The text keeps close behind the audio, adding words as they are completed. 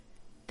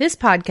This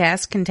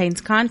podcast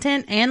contains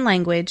content and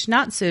language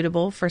not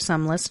suitable for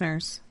some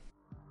listeners.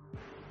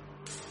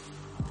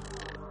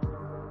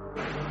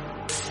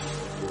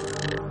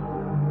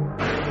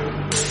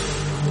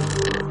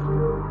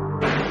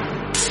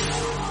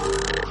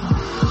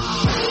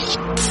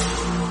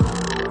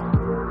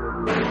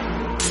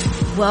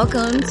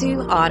 Welcome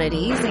to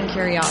Oddities and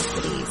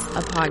Curiosities,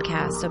 a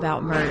podcast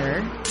about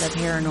murder, the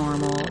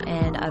paranormal,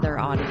 and other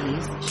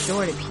oddities,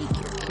 sure to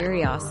pique your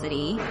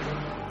curiosity.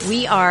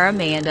 We are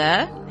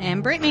Amanda.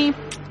 And Brittany.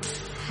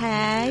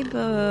 Hey,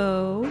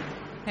 boo.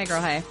 Hey,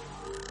 girl, hey.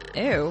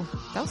 Ew,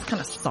 that was kind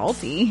of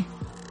salty.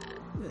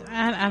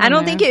 I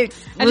don't know. think it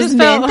I was just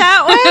meant felt-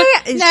 that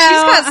way. No. She's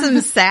got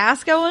some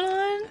sass going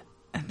on.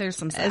 There's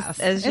some sass.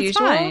 As It's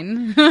usual.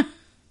 fine.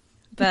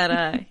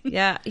 But,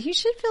 yeah, you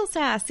should feel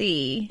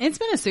sassy. It's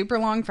been a super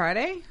long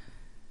Friday.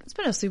 It's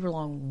been a super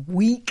long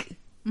week.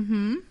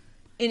 Mm-hmm.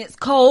 And it's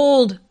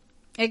cold.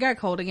 It got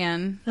cold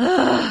again.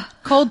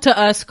 Cold to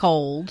us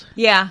cold.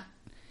 Yeah.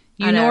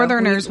 You I know.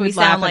 Northerners we would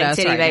laugh sound at like us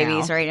titty right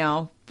babies now. right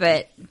now.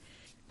 But it's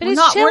we're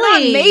not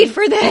chilly. made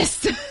for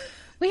this.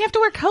 We have to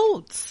wear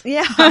coats.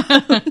 Yeah.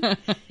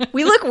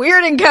 We look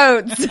weird in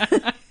coats.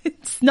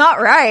 It's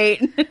not right.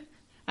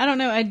 I don't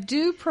know. I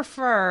do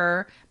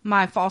prefer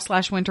my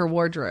fall/winter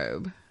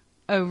wardrobe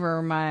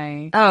over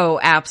my... Oh,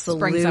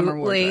 absolutely. Spring, summer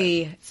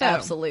wardrobe. So-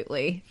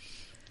 Absolutely.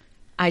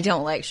 I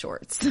don't like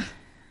shorts.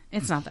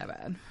 It's not that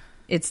bad.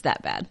 It's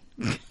that bad.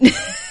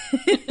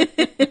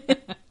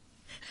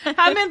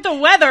 I meant the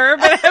weather,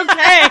 but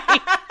okay.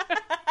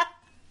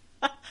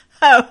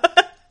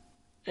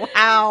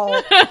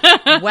 Wow.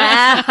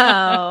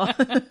 Wow.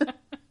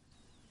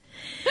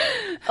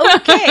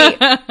 Okay.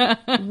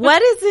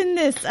 What is in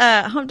this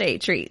hump day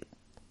treat,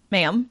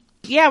 ma'am?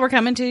 Yeah, we're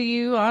coming to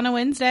you on a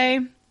Wednesday,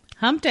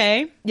 hump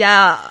day.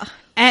 Yeah.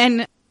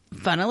 And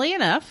funnily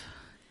enough,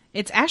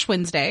 it's Ash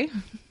Wednesday.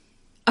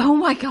 Oh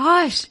my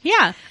gosh.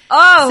 Yeah.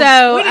 Oh,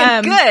 So, we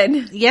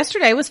did good.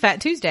 Yesterday was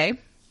Fat Tuesday.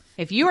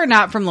 If you are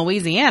not from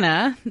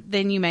Louisiana,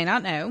 then you may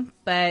not know,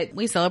 but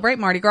we celebrate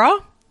Mardi Gras.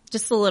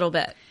 Just a little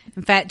bit.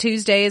 And Fat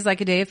Tuesday is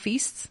like a day of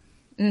feasts.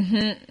 Oh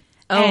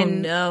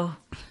And- no.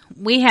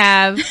 We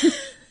have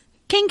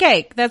king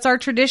cake. That's our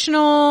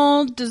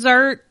traditional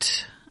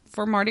dessert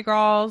for Mardi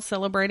Gras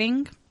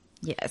celebrating.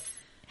 Yes.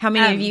 How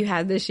many have you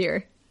had this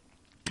year?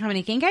 How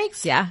many king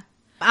cakes? Yeah.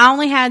 I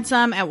only had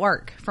some at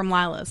work from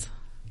Lila's.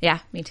 Yeah,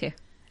 me too.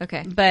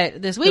 Okay.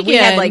 But this But weekend, we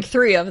had like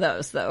 3 of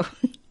those though.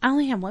 I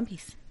only had one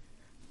piece.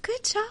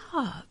 Good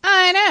job.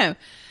 I know.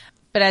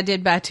 But I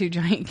did buy 2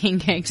 giant king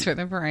cakes for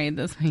the parade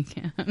this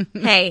weekend.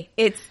 Hey,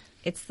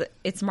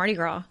 it's Mardi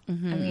Gras. I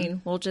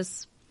mean, we'll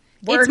just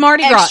work It's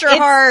Mardi Gras. extra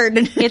hard.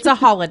 It's a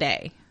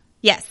holiday.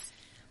 Yes.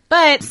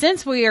 But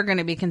since we are going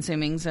to be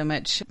consuming so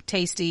much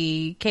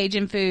tasty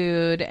Cajun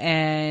food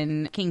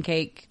and king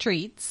cake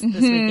treats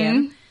this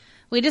weekend,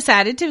 we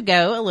decided to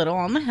go a little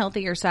on the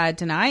healthier side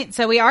tonight.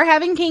 So we are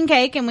having king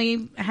cake, and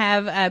we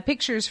have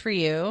pictures for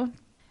you.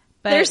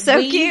 But They're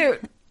so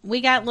cute.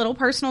 We got little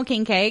personal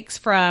king cakes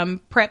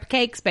from Prep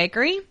Cakes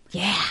Bakery.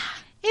 Yeah.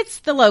 It's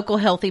the local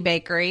healthy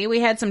bakery. We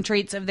had some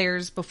treats of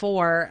theirs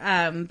before,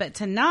 but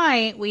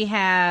tonight we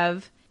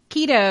have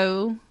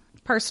keto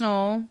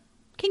personal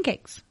king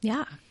cakes.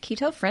 Yeah.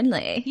 Keto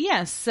friendly.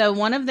 Yes, so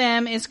one of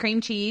them is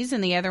cream cheese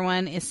and the other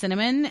one is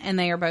cinnamon, and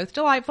they are both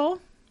delightful.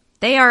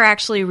 They are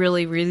actually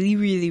really, really,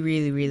 really,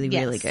 really, really,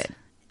 really Yes.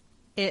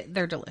 good.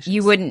 They're delicious.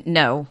 You wouldn't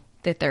know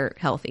that they're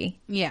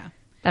healthy Yeah.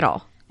 at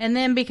all. And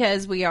then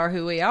because we are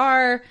who we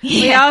are,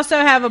 we also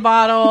have a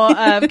bottle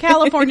of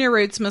California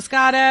Roots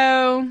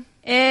Moscato.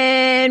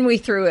 And we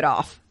threw it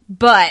off.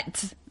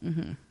 But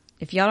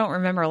if y'all don't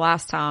remember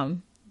last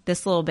time,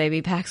 this little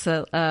baby packs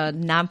a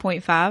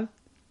 9.5.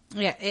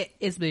 Yeah, it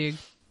is big.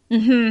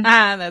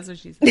 Ah, that's what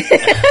she said.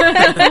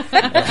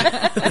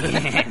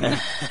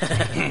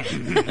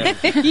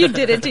 You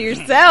did it to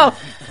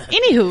yourself.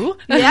 Anywho.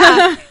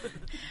 Yeah.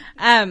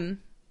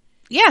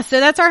 Yeah, so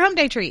that's our hump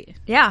day treat.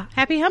 Yeah.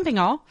 Happy humping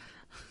all.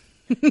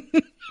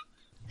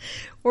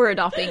 We're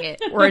adopting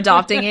it. We're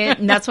adopting it.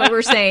 And that's what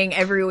we're saying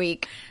every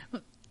week.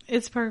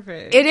 It's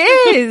perfect. It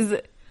is.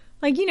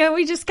 Like, you know,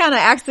 we just kind of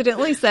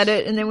accidentally said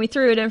it and then we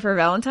threw it in for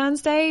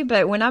Valentine's Day.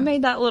 But when I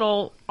made that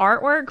little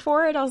artwork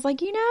for it, I was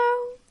like, you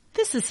know,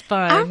 This is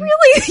fun. I'm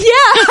really,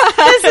 yeah.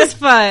 This is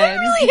fun. I'm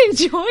really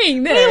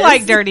enjoying this. We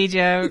like dirty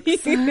jokes.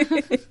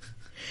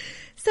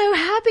 So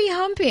happy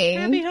humping.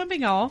 Happy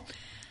humping all.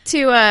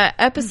 To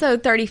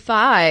episode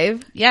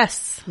 35,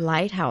 Yes.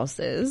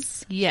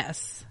 Lighthouses.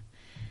 Yes.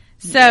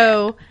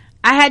 So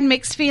I had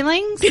mixed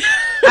feelings.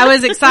 I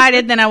was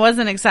excited, then I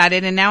wasn't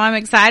excited, and now I'm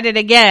excited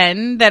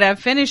again that I've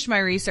finished my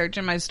research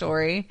and my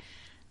story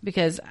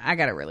because I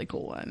got a really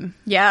cool one.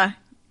 Yeah,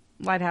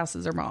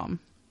 Lighthouses are bomb.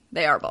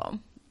 they are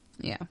bomb.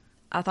 Yeah.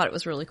 I thought it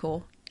was really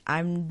cool.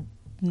 I'm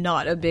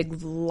not a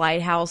big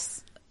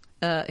lighthouse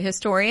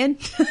historian,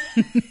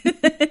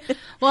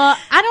 Well,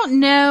 I don't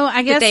know. I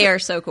but guess they are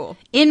so cool.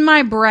 in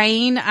my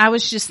brain, I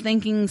was just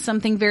thinking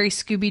something very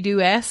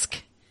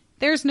Scooby-Doo-esque.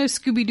 There's no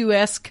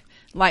Scooby-Doo-esque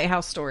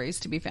lighthouse stories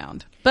to be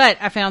found. But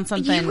I found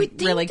something You would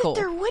think really that cool.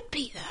 there would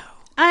be,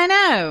 though. I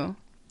know.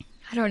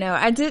 I don't know.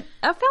 I found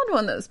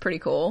one that was pretty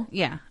cool.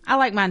 Yeah, I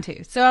like mine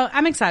too. So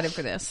I'm excited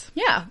for this.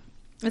 Yeah.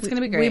 It's going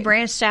to be great. We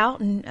branched out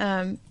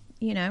and,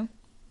 you know.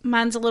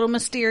 Mine's a little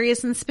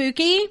mysterious and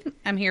spooky.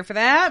 I'm here for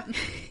that.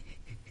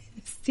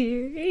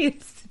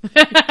 Mysterious.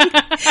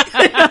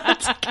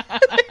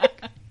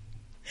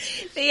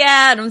 The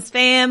Addams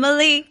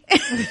Family.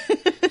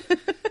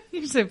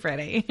 You're so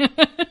pretty.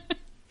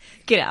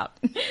 Get out.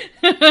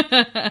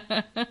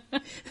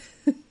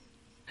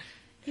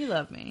 You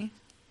love me.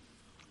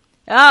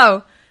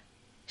 Oh,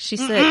 she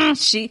said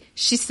she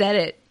said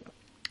it.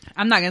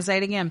 I'm not gonna say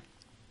it again.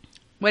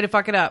 Way to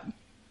fuck it up.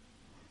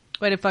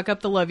 Way to fuck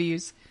up the love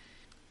yous.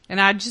 And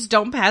I just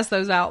don't pass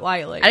those out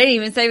lightly. I didn't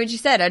even say what you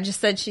said. I just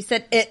said she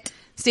said it.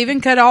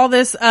 Steven, cut all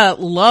this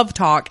love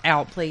talk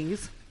out,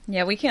 please.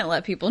 Yeah, we can't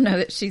let people know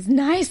that she's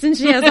nice and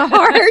she has a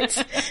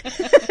heart.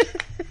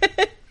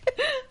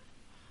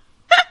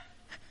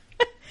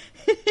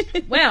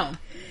 Well,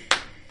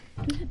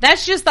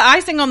 that's just the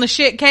icing on the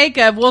shit cake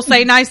of we'll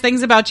say nice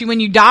things about you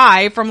when you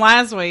die from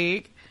last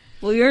week.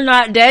 Well, you're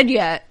not dead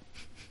yet.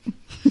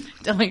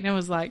 Delina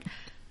was like,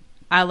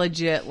 I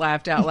legit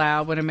laughed out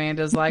loud when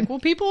Amanda's like, well,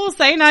 people will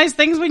say nice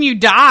things when you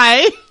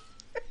die. I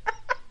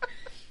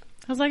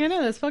was like, I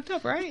know, that's fucked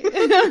up, right?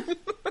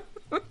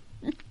 All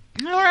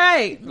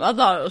right. I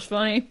thought it was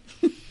funny.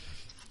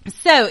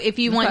 So, if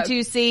you want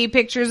to see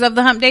pictures of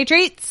the Hump Day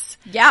treats,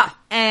 Yeah.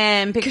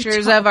 and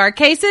pictures of our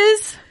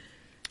cases,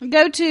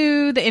 go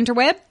to the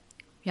interweb.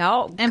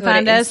 Y'all And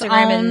find us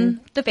on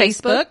the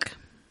Facebook.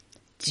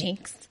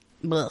 Jinx.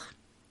 Ugh.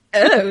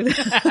 Oh.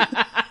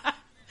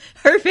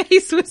 Her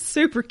face was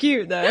super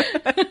cute, though.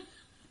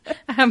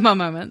 I have my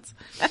moments.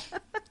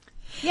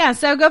 Yeah,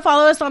 so go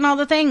follow us on all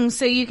the things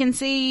so you can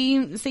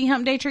see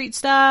Hump Day treat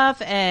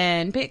stuff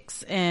and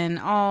pics and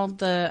all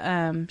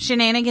the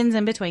shenanigans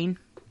in between.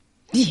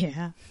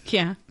 Yeah.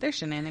 Yeah, they're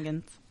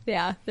shenanigans.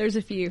 Yeah, there's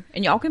a few.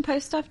 And y'all can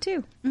post stuff,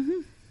 too.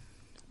 Mm-hmm.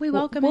 We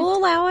welcome We'll it.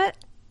 allow it.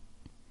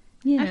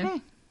 You know.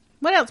 Okay.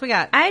 What else we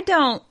got? I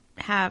don't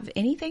have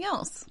anything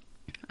else.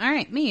 All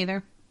right, me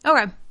either.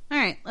 Okay. All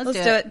right, let's do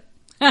it.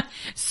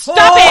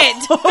 Stop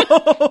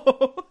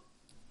it!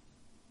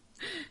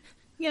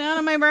 Get out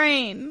of my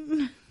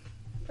brain.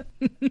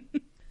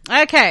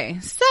 Okay,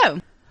 so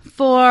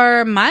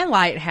for my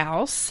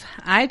lighthouse,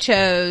 I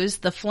chose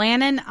the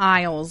Flannan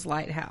Isles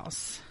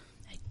Lighthouse.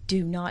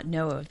 Do not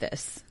know of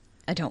this.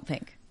 I don't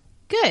think.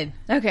 Good.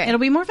 Okay. It'll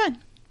be more fun.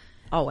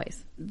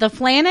 Always. The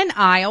Flannan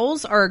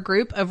Isles are a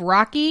group of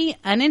rocky,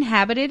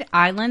 uninhabited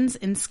islands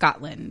in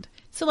Scotland.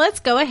 So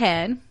let's go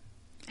ahead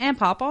and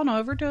pop on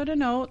over to the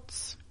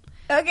notes.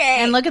 Okay.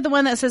 And look at the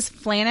one that says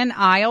Flannan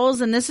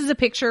Isles. And this is a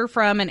picture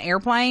from an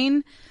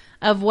airplane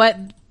of what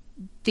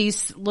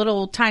these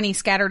little tiny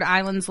scattered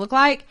islands look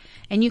like.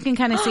 And you can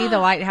kind of see the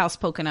lighthouse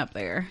poking up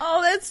there.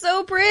 Oh, that's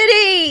so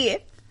pretty.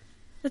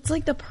 That's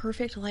like the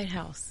perfect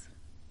lighthouse.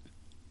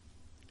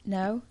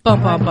 No?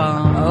 Bum, bum,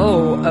 bum.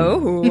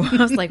 Oh. I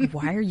was like,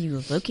 why are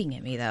you looking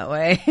at me that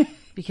way?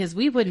 Because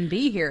we wouldn't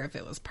be here if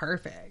it was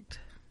perfect.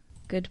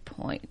 Good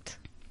point.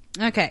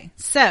 Okay,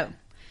 so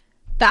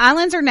the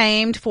islands are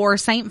named for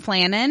St.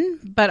 Flannan,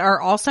 but are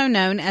also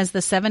known as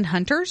the Seven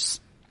Hunters.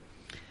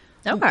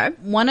 Okay.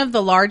 One of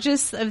the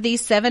largest of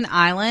these 7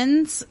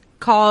 islands,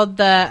 called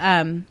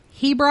the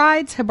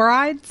Hebrides.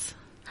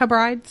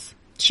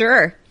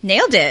 Sure.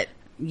 Nailed it.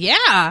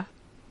 Yeah.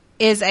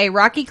 Is a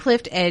rocky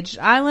cliff-edged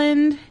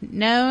island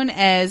known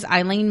as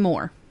Eileen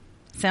Moor.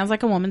 Sounds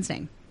like a woman's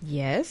name.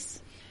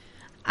 Yes.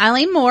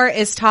 Eileen Moor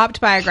is topped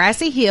by a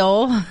grassy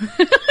hill.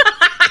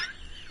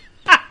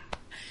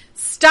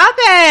 Stop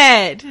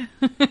it! I'm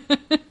so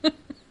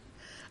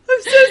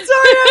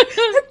sorry.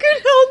 I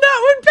couldn't hold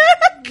that one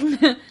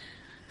back.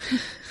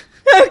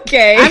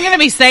 Okay. I'm going to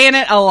be saying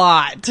it a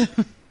lot.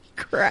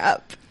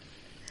 Crap.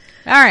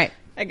 All right.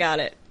 I got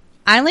it.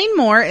 Eileen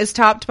Moor is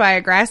topped by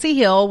a grassy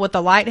hill with a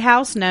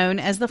lighthouse known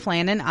as the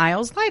Flannan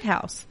Isles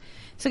Lighthouse.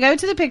 So go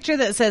to the picture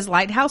that says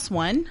Lighthouse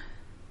 1.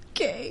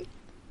 Okay.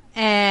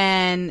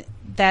 And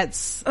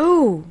that's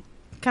Oh,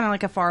 kind of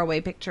like a faraway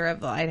picture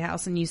of the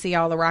lighthouse. And you see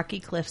all the rocky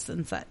cliffs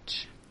and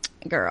such.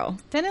 girl.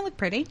 Doesn't it look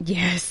pretty?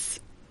 Yes.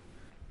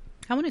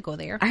 I want to go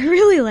there. I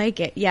really like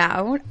it.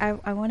 Yeah,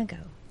 I want to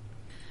go.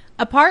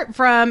 Apart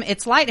from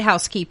its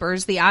lighthouse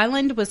keepers, the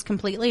island was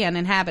completely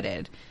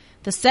uninhabited.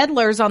 The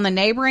settlers on the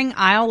neighboring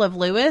Isle of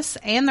Lewis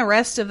and the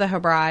rest of the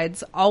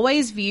Hebrides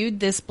always viewed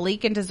this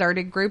bleak and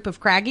deserted group of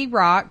craggy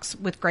rocks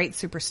with great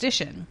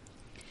superstition.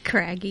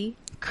 Craggy.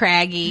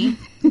 Craggy.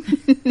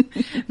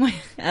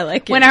 I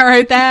like it. When I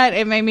wrote that,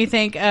 it made me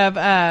think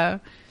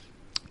of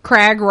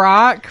Crag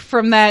Rock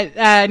from that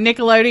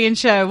Nickelodeon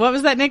show. What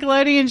was that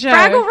Nickelodeon show?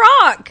 Fraggle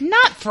Rock.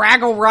 Not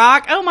Fraggle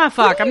Rock. Oh my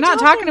fuck. What are I'm you not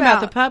talking talking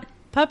about about? the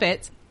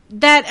puppets.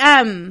 That,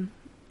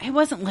 it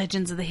wasn't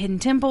Legends of the Hidden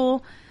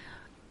Temple,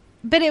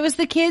 but it was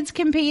the kids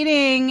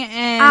competing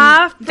and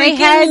I they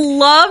had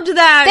loved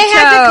that they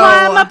had to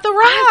climb up the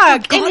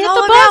rock and hit all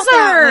the about that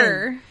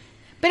buzzer.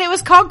 But it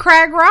was called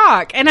Crag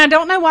Rock. And I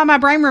don't know why my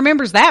brain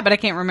remembers that, but I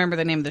can't remember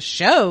the name of the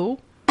show.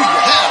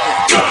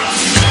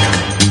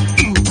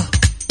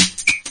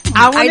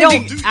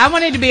 I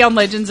wanted to be on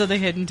Legends of the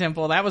Hidden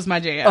Temple. That was my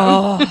jam.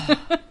 Oh,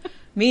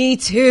 me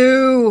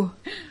too.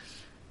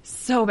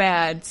 So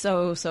bad.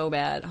 So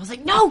bad. I was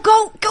like, no,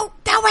 go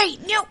that way.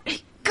 No,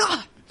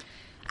 God.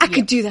 I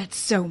could do that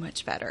so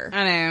much better.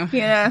 I know.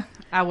 Yeah.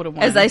 I would have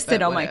won. As I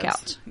sit on my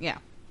couch. Yeah.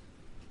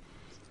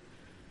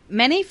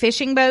 Many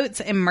fishing boats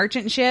and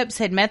merchant ships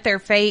had met their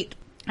fate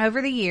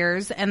over the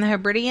years, and the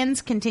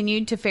Hebrideans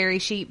continued to ferry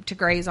sheep to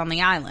graze on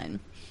the island.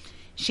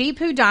 Sheep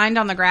who dined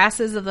on the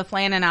grasses of the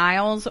Flannan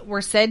Isles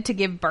were said to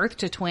give birth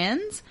to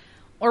twins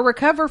or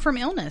recover from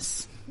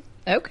illness.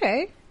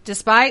 Okay.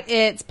 Despite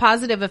its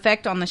positive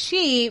effect on the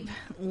sheep,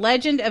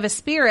 legend of a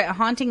spirit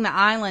haunting the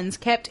islands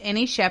kept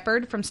any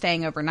shepherd from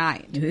staying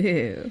overnight.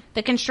 Ew.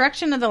 The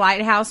construction of the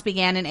lighthouse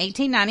began in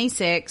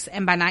 1896,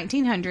 and by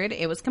 1900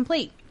 it was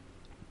complete.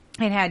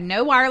 It had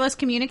no wireless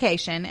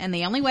communication, and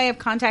the only way of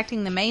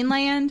contacting the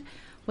mainland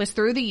was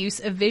through the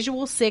use of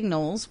visual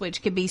signals,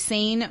 which could be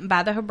seen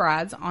by the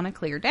Hebrides on a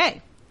clear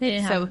day. They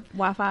didn't have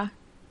Wi-Fi?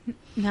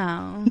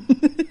 No.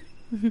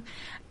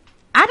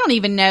 I don't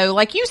even know.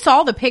 Like, you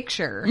saw the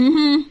picture.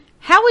 Mm-hmm.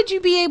 How would you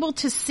be able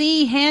to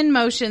see hand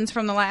motions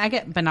from the I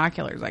get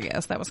binoculars, I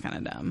guess. That was kind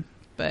of dumb.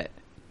 But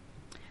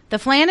the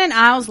Flannan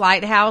Isles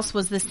Lighthouse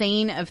was the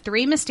scene of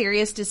 3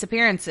 mysterious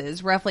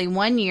disappearances roughly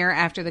 1 year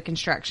after the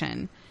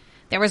construction.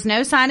 There was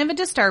no sign of a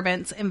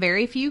disturbance and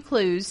very few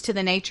clues to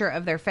the nature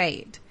of their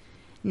fate.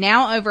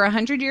 Now, over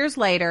 100 years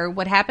later,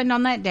 what happened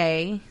on that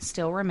day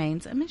still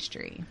remains a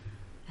mystery.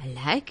 I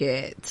like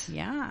it.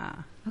 Yeah.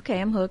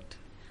 Okay, I'm hooked.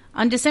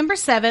 On December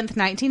 7th,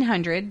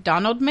 1900,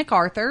 Donald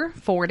MacArthur,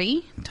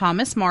 40,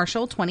 Thomas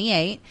Marshall,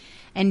 28,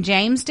 and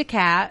James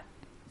DeCat,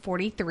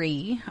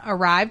 43,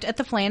 arrived at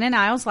the Flannan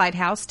Isles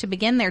Lighthouse to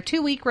begin their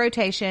 2-week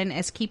rotation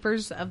as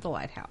keepers of the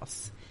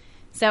lighthouse.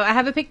 So I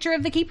have a picture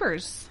of the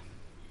keepers.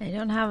 I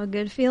don't have a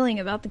good feeling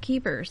about the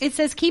keepers. It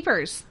says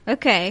keepers.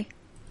 Okay.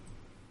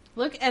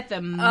 Look at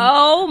the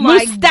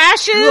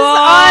mustaches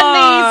on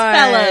these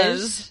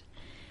fellas.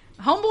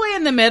 Homeboy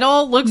in the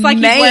middle looks like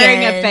he's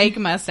wearing a fake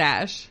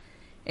mustache.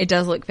 It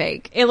does look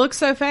fake. It looks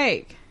so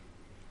fake.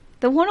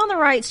 The one on the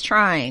right's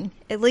trying.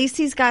 At least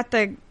he's got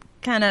the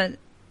kind of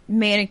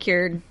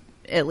manicured,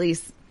 at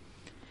least.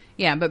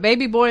 Yeah, but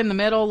baby boy in the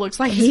middle looks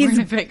like he's wearing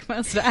a fake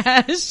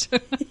mustache.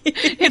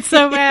 It's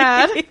so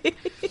bad.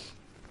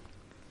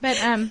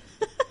 But,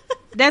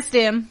 that's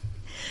them.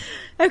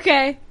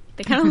 Okay.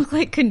 They kind of look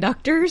like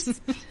conductors.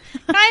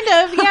 Kind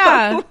of,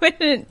 yeah.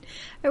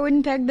 I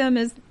wouldn't peg them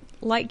as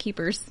light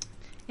keepers.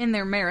 In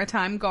their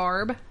maritime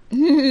garb.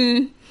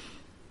 The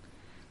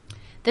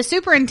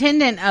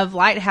superintendent of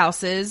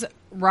lighthouses,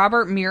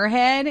 Robert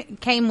Muirhead,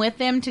 came with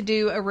them to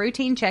do a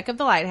routine check of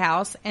the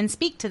lighthouse and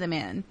speak to the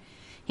men.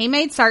 He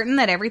made certain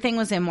that everything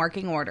was in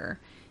working order.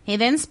 He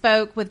then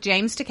spoke with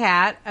James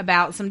DeCat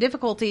about some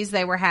difficulties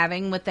they were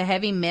having with the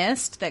heavy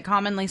mist that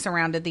commonly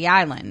surrounded the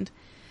island.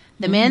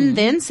 The men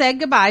then said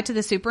goodbye to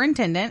the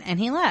superintendent, and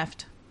he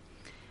left.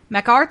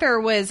 MacArthur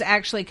was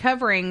actually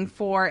covering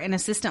for an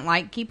assistant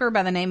lightkeeper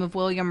by the name of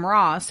William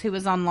Ross, who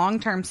was on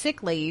long-term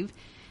sick leave,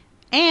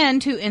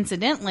 and who,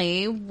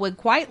 incidentally, would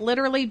quite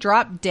literally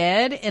drop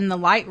dead in the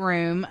light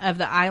room of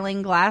the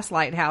Eileen Glass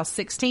Lighthouse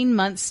 16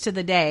 months to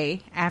the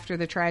day after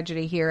the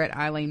tragedy here at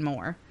Eileen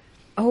Moor.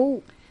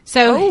 Oh,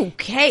 so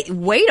okay.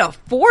 Way to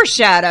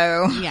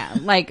foreshadow. Yeah,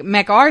 like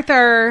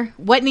MacArthur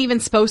wasn't even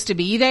supposed to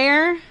be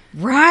there.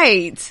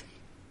 Right.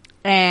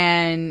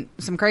 And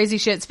some crazy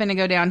shit's finna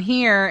go down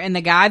here, and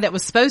the guy that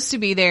was supposed to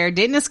be there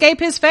didn't escape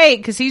his fate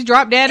because he's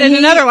dropped dead in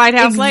another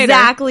lighthouse later.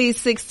 Exactly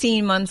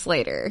 16 months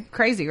later.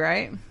 Crazy,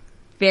 right?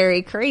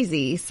 Very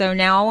crazy. So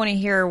now I want to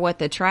hear what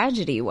the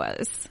tragedy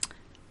was.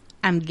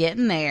 I'm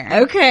getting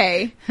there.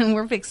 Okay.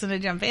 We're fixing to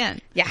jump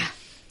in. Yeah.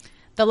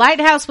 The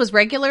lighthouse was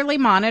regularly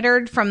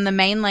monitored from the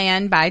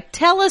mainland by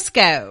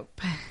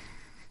telescope.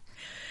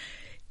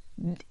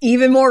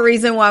 Even more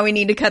reason why we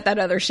need to cut that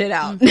other shit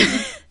out.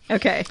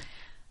 Okay.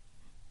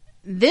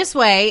 This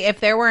way, if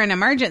there were an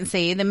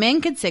emergency, the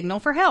men could signal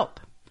for help.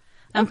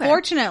 Okay.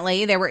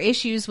 Unfortunately, there were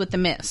issues with the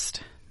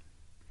mist.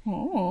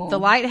 Oh. The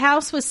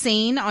lighthouse was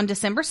seen on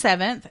December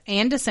 7th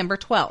and December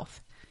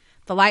 12th.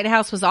 The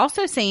lighthouse was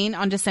also seen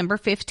on December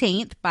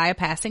 15th by a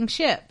passing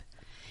ship.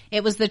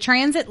 It was the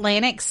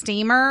transatlantic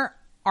steamer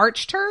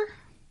Archter.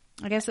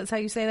 I guess that's how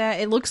you say that.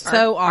 It looks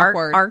so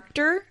awkward.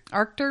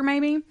 Archter,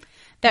 maybe?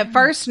 That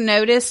first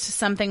noticed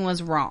something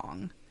was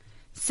wrong.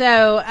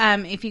 So,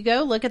 if you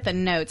go look at the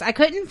notes, I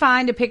couldn't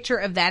find a picture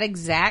of that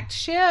exact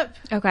ship.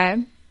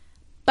 Okay.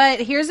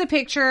 But here's a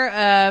picture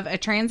of a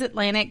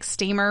transatlantic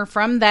steamer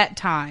from that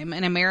time,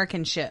 an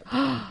American ship.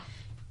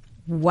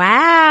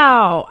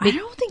 Wow. I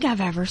don't think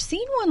I've ever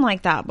seen one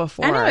like that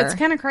before. I know, it's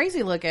kind of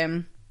crazy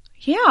looking.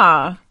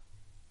 Yeah.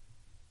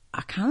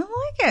 I kind of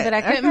like it. But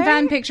I couldn't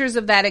find pictures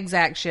of that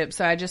exact ship,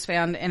 so I just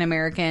found an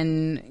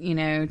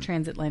American,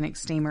 transatlantic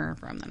steamer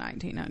from the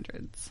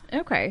 1900s.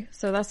 Okay,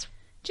 so that's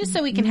just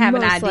so we can have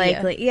an idea.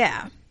 Likely,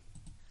 yeah.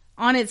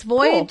 On its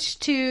voyage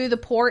to the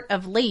port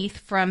of Leith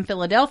from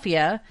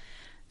Philadelphia,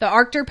 the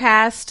Archter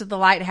passed the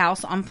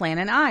lighthouse on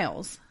Flannan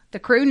Isles. The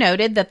crew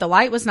noted that the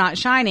light was not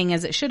shining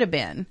as it should have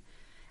been.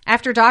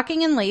 After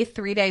docking in Leith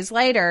 3 days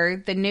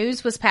later, the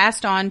news was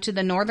passed on to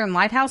the Northern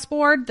Lighthouse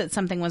Board that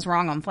something was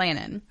wrong on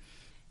Flannan.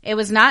 It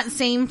was not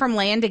seen from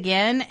land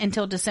again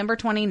until December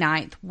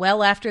 29th,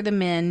 well after the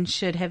men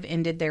should have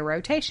ended their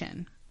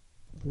rotation.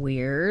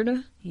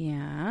 Weird.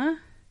 Yeah.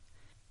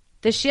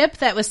 The ship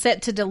that was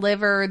set to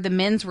deliver the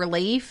men's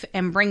relief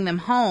and bring them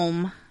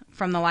home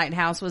from the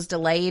lighthouse was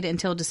delayed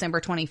until December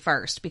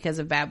 21st because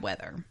of bad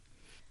weather.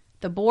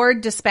 The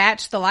board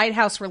dispatched the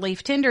lighthouse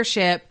relief tender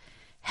ship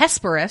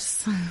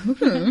Hesperus.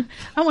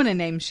 I want to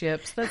name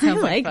ships. That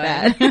sounds like fun.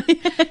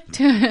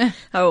 That.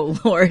 Oh,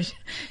 Lord.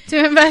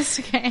 To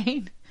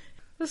investigate.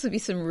 This would be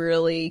some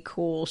really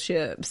cool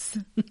ships.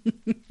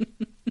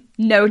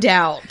 No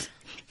doubt.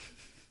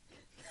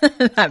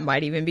 That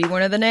might even be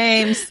one of the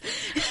names.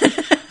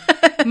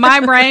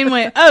 My brain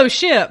went, oh,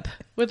 ship,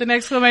 with an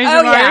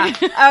exclamation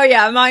mark. Yeah. Oh,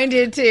 yeah. Mine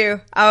did,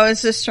 too. I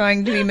was just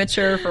trying to be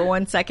mature for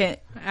 1 second.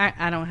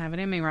 I don't have it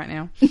in me right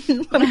now.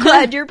 I'm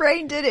glad your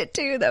brain did it,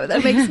 too, though.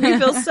 That makes me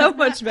feel so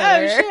much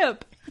better. Oh,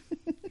 ship.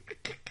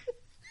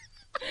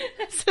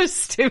 That's so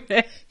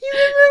stupid. You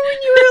remember when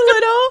you were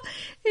little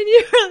and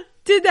you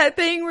did that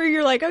thing where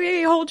you're like,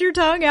 okay, hold your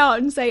tongue out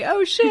and say,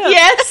 oh, ship.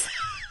 Yes.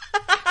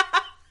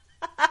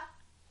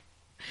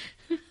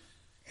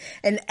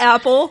 An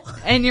apple.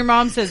 And your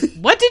mom says,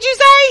 what did you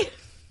say?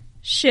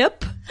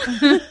 Ship.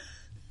 No,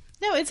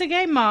 it's a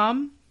game,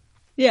 Mom.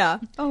 Yeah.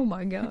 Oh,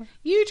 my God.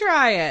 You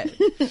try it.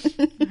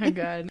 Oh, my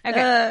God.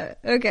 Okay.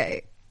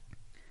 Okay.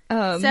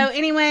 So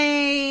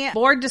anyway,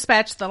 board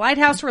dispatched the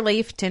lighthouse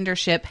relief tender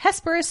ship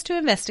Hesperus to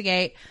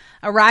investigate,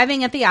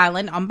 arriving at the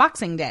island on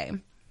Boxing Day.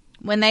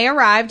 When they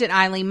arrived at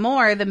Eilean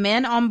Mor, the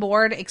men on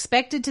board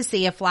expected to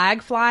see a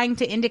flag flying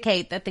to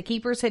indicate that the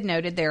keepers had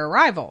noted their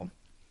arrival.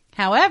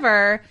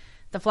 However,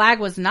 the flag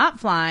was not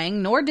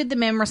flying, nor did the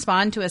men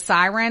respond to a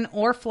siren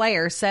or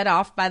flare set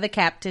off by the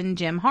captain,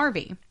 Jim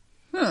Harvey.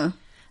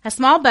 A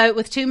small boat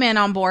with 2 men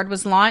on board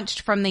was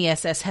launched from the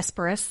SS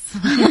Hesperus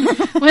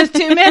with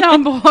 2 men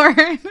on board.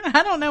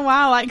 I don't know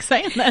why I like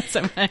saying that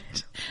so much.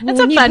 That's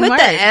when a fun you put word.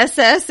 the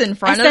SS in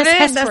front of it.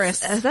 Hesperus.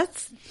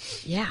 That's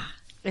yeah.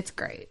 It's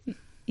great.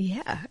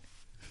 Yeah.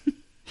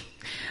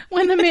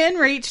 When the men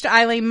reached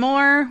Eilean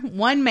Mor,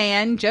 one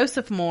man,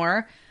 Joseph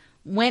Moore,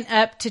 went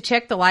up to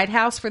check the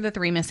lighthouse for the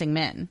 3 missing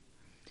men.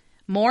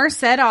 Moore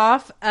set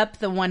off up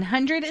the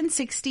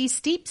 160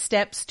 steep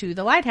steps to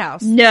the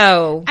lighthouse.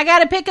 No. I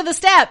got a pic of the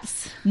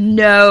steps.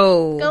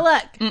 No. Go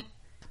look.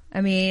 I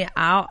mean,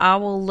 I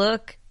will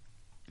look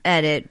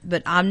at it,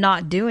 but I'm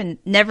not doing.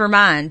 Never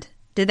mind.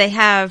 Do they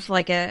have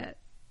like an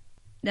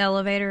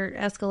elevator,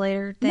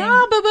 escalator thing?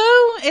 No, boo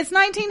boo. It's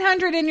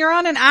 1900 and you're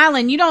on an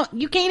island.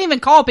 You can't even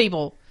call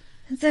people.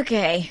 It's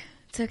okay.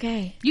 It's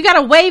okay. You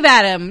got to wave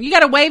at them. You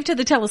got to wave to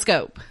the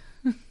telescope.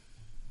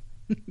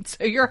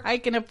 So you're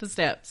hiking up the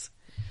steps.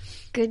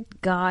 Good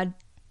God.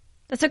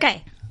 That's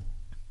okay.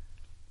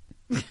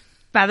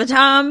 By the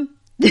time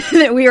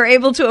that we were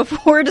able to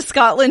afford a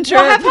Scotland trip.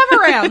 We'll have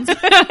hover rounds.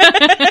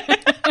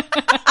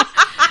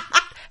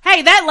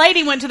 Hey, that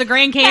lady went to the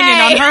Grand Canyon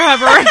on her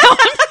hover round.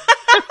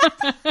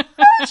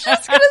 I was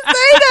just going to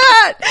say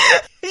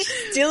that. She's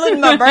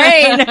stealing my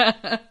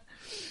brain.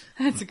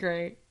 That's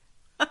great.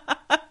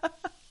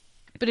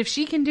 But if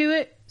she can do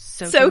it,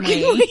 so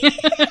can we.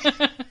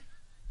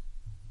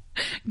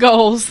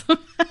 Goals.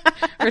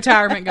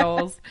 Retirement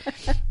goals.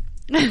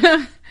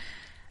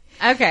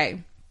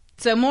 Okay.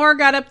 So Moore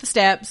got up the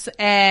steps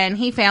and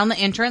he found the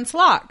entrance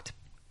locked.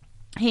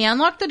 He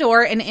unlocked the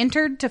door and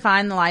entered to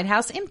find the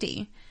lighthouse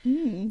empty.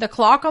 The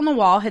clock on the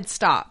wall had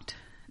stopped.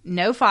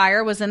 No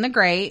fire was in the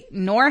grate,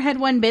 nor had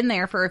one been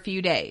there for a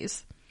few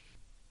days.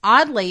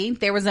 Oddly,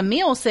 there was a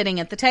meal sitting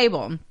at the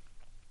table.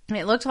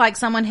 It looked like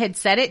someone had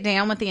set it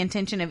down with the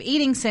intention of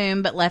eating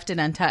soon, but left it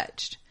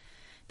untouched.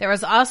 There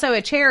was also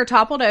a chair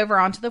toppled over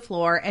onto the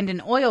floor and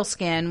an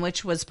oilskin,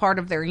 which was part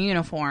of their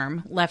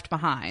uniform, left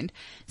behind.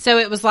 So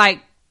it was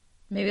like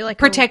maybe like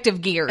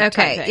protective gear. Okay,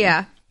 type thing.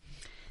 yeah.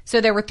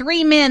 So there were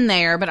 3 men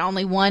there, but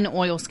only one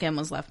oilskin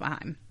was left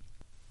behind.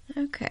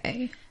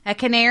 Okay. A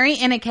canary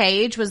in a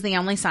cage was the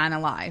only sign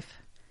of life.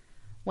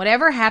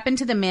 Whatever happened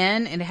to the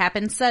men, it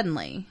happened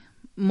suddenly.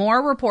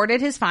 Moore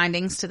reported his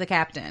findings to the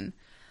captain.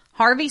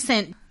 Harvey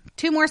sent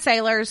 2 more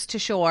sailors to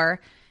shore,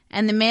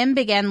 and the men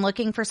began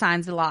looking for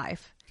signs of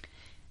life.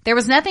 There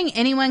was nothing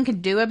anyone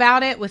could do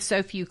about it with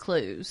so few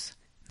clues.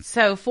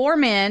 So 4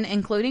 men,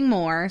 including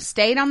Moore,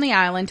 stayed on the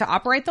island to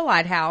operate the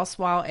lighthouse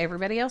while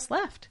everybody else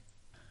left.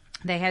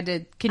 They had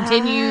to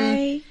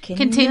continue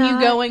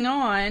going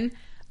on,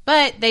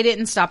 but they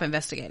didn't stop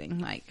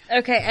investigating.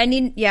 Okay, I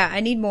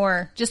need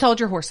more. Just hold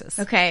your horses.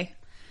 Okay.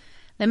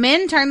 The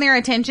men turned their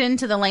attention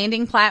to the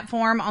landing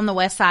platform on the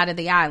west side of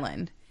the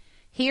island.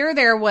 Here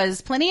there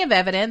was plenty of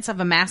evidence of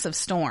a massive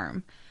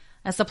storm.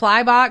 A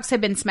supply box had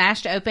been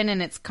smashed open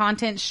and its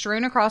contents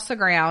strewn across the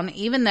ground,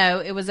 even though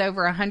it was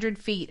over 100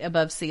 feet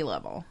above sea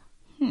level.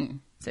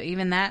 So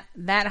even that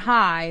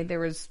high, there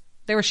was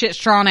shit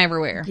strewn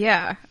everywhere.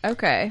 Yeah.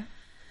 Okay.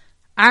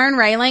 Iron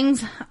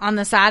railings on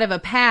the side of a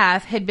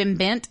path had been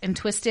bent and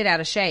twisted out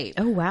of shape.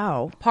 Oh,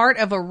 wow. Part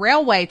of a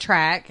railway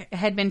track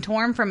had been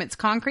torn from its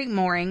concrete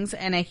moorings,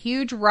 and a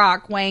huge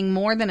rock weighing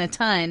more than a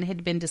ton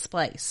had been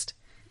displaced.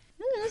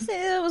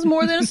 It was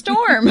more than a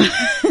storm.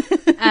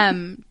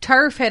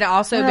 Turf had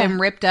also been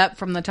ripped up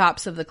from the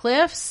tops of the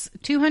cliffs,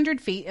 200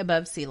 feet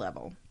above sea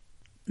level.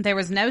 There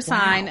was no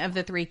sign of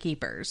the three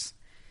keepers.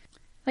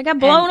 They got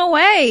blown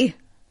away.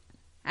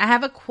 I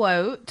have a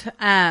quote.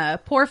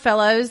 Poor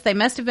fellows, they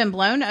must have been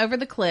blown over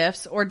the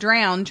cliffs or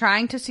drowned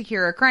trying to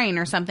secure a crane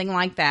or something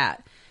like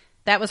that.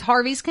 That was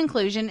Harvey's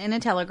conclusion in a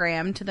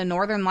telegram to the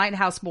Northern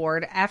Lighthouse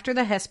Board after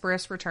the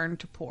Hesperus returned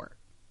to port.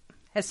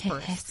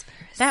 Hesperus.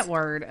 That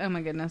word. Oh,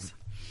 my goodness.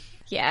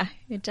 Yeah,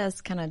 it does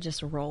kind of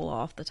just roll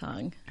off the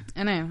tongue.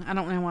 I know. I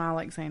don't know why I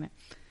like saying it.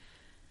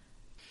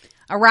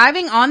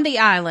 Arriving on the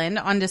island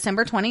on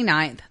December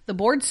 29th, the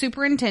board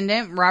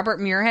superintendent, Robert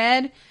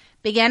Muirhead,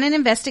 began an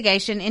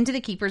investigation into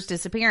the keeper's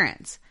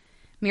disappearance.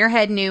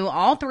 Muirhead knew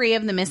all three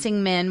of the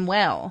missing men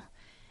well.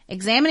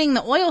 Examining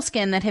the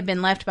oilskin that had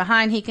been left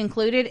behind, he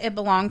concluded it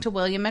belonged to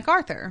William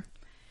MacArthur.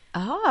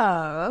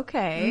 Oh,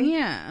 okay.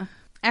 Yeah.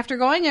 After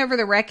going over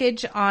the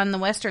wreckage on the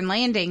western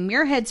landing,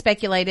 Muirhead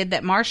speculated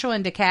that Marshall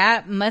and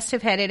DeCap must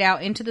have headed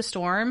out into the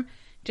storm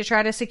to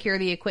try to secure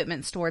the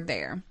equipment stored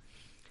there.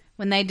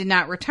 When they did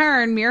not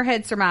return,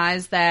 Muirhead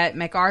surmised that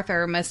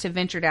MacArthur must have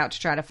ventured out to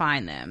try to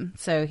find them,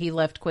 so he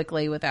left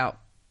quickly without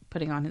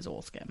putting on his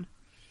oilskin.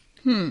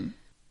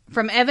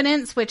 From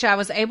evidence which I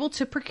was able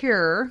to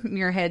procure,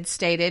 Muirhead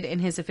stated in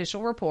his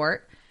official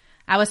report,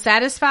 I was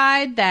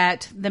satisfied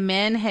that the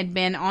men had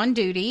been on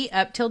duty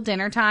up till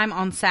dinner time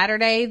on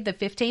Saturday, the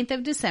 15th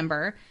of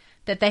December,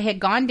 that they had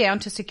gone down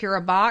to secure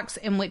a box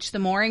in which the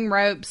mooring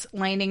ropes,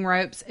 landing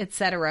ropes,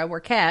 etc. were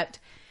kept,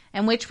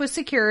 and which was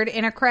secured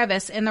in a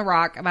crevice in the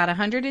rock about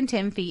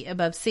 110 feet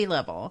above sea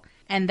level,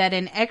 and that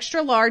an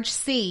extra large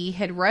sea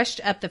had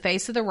rushed up the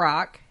face of the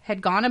rock,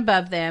 had gone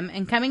above them,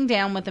 and coming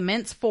down with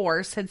immense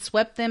force, had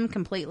swept them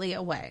completely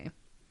away.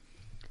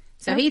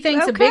 So he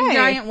thinks a big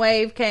giant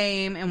wave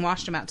came and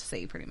washed them out to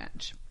sea, pretty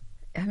much.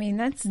 I mean,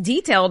 that's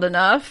detailed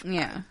enough.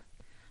 Yeah.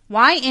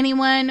 Why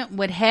anyone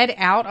would head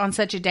out on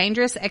such a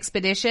dangerous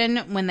expedition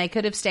when they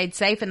could have stayed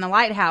safe in the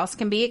lighthouse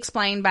can be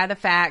explained by the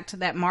fact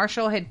that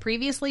Marshall had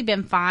previously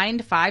been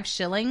fined 5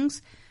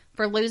 shillings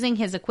for losing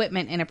his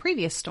equipment in a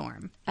previous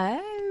storm.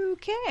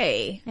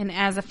 Okay. And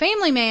as a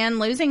family man,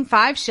 losing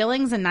 5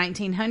 shillings in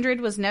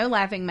 1900 was no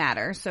laughing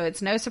matter, so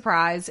it's no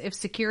surprise if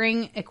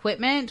securing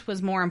equipment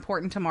was more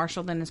important to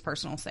Marshall than his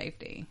personal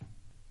safety.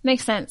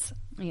 Makes sense.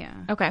 Yeah.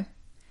 Okay.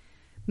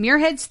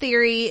 Muirhead's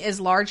theory is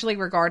largely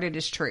regarded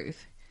as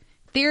truth.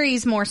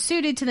 Theories more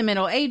suited to the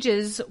Middle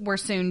Ages were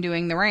soon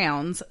doing the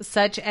rounds,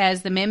 such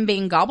as the men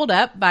being gobbled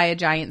up by a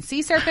giant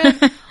sea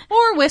serpent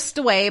or whisked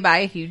away by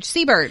a huge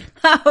seabird.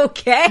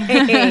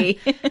 Okay.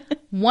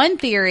 One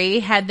theory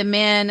had the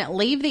men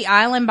leave the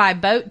island by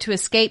boat to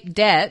escape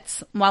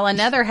debts, while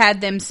another had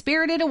them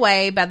spirited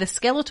away by the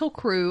skeletal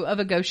crew of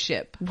a ghost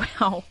ship.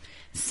 Wow.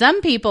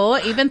 Some people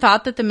even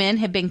thought that the men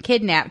had been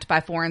kidnapped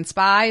by foreign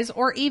spies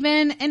or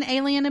even an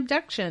alien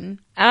abduction.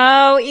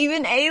 Oh,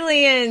 even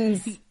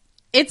aliens.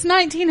 It's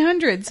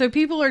 1900, so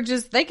people are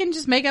they can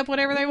just make up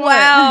whatever they want.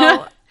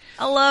 Wow.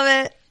 I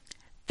love it.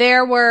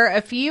 There were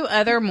a few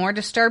other more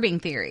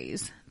disturbing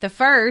theories. The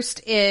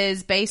first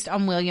is based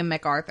on William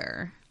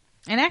MacArthur.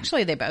 And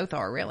actually, they both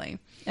are, really.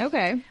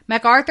 Okay.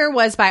 MacArthur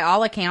was, by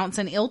all accounts,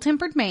 an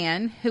ill-tempered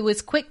man who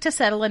was quick to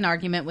settle an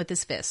argument with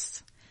his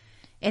fists.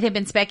 It had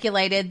been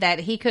speculated that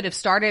he could have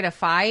started a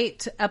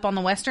fight up on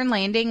the western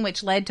landing,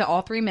 which led to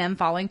all 3 men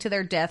falling to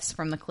their deaths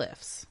from the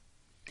cliffs.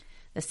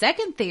 The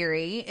second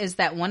theory is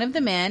that one of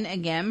the men,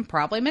 again,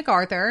 probably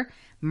MacArthur,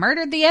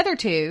 murdered the other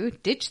 2,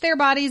 ditched their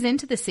bodies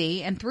into the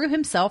sea, and threw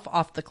himself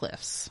off the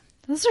cliffs.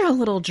 Those are a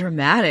little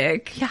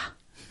dramatic. Yeah.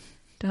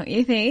 Don't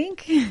you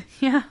think?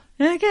 Yeah.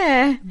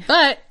 Okay.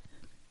 But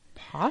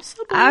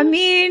possibly. I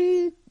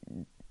mean,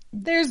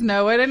 there's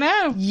no way to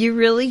know. You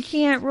really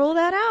can't rule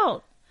that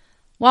out.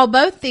 While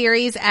both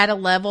theories add a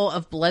level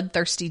of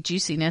bloodthirsty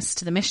juiciness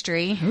to the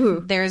mystery,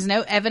 there is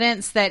no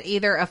evidence that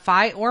either a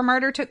fight or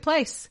murder took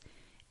place.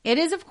 It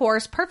is, of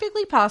course,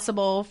 perfectly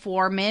possible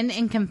for men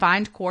in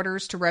confined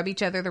quarters to rub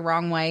each other the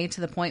wrong way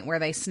to the point where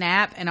they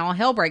snap and all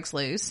hell breaks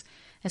loose,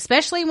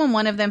 especially when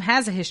one of them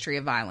has a history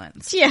of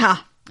violence. Yeah.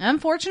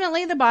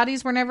 Unfortunately, the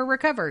bodies were never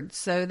recovered,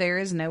 so there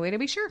is no way to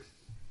be sure.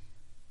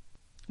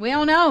 We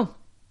don't know.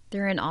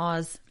 They're in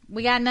Oz.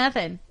 We got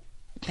nothing.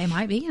 They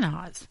might be in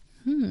Oz.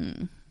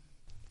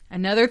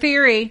 Another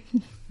theory.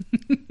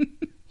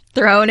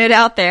 Throwing it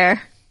out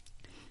there.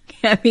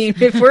 I mean,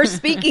 if we're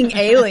speaking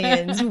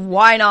aliens,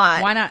 why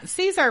not? Why not?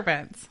 Sea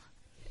serpents.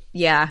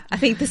 Yeah, I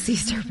think the sea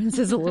serpents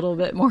is a little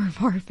bit more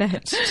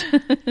far-fetched.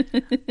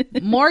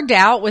 More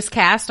doubt was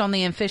cast on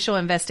the official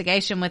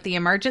investigation with the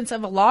emergence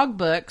of a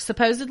logbook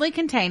supposedly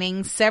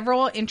containing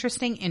several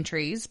interesting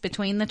entries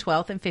between the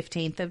 12th and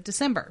 15th of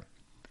December.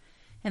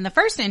 In the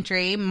first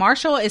entry,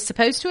 Marshall is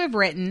supposed to have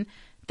written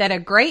that a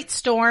great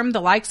storm,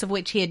 the likes of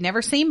which he had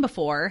never seen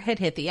before, had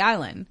hit the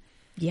island.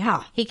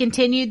 Yeah. He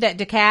continued that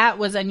DeCat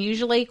was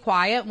unusually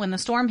quiet when the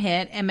storm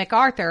hit, and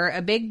MacArthur,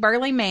 a big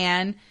burly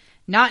man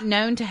not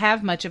known to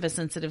have much of a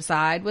sensitive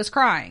side, was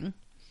crying.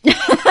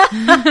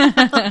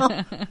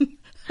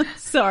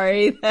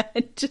 Sorry,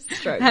 that just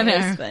struck me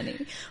as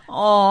funny.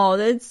 Oh,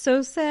 that's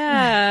so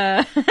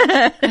sad.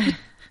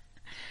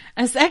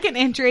 A second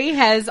entry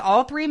has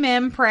all three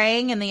men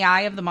praying in the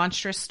eye of the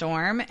monstrous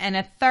storm, and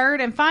a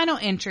third and final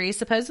entry,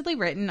 supposedly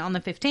written on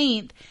the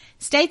 15th,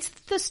 states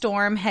that the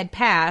storm had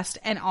passed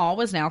and all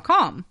was now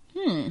calm.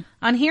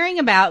 On hearing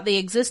about the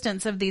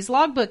existence of these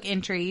logbook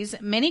entries,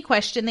 many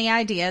questioned the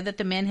idea that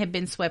the men had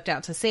been swept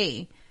out to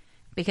sea.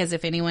 Because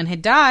if anyone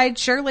had died,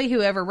 surely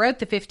whoever wrote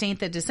the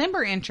 15th of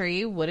December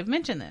entry would have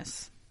mentioned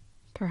this.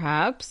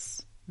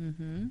 Perhaps.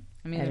 Mm-hmm.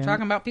 I mean, they're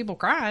talking about people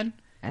crying.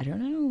 I don't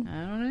know.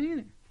 I don't know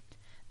either.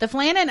 The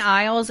Flannan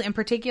Isles, and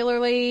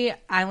particularly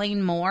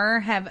Eileen Moor,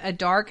 have a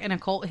dark and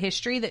occult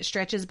history that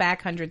stretches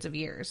back hundreds of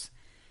years.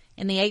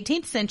 In the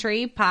 18th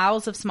century,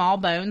 piles of small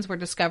bones were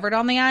discovered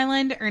on the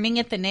island, earning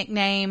it the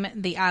nickname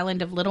the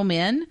Island of Little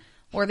Men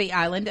or the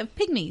Island of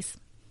Pygmies.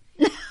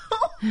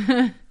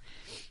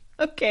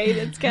 Okay,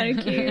 that's kind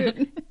of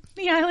cute.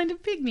 The Island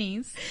of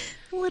Pygmies.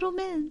 Little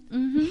men.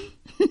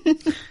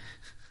 Mm-hmm.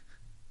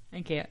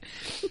 I can't.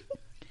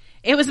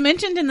 It was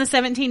mentioned in the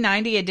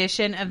 1790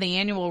 edition of the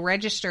Annual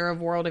Register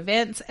of World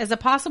Events as a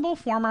possible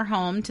former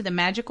home to the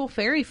magical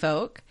fairy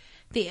folk,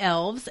 the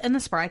elves, and the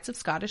sprites of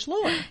Scottish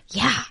lore.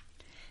 Yeah.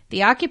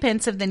 The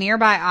occupants of the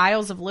nearby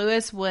Isles of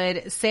Lewis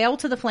would sail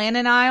to the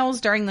Flannan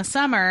Isles during the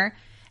summer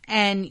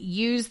and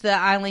use the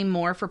Eileen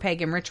Moor for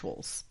pagan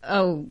rituals.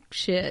 Oh,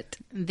 shit.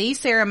 These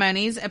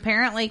ceremonies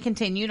apparently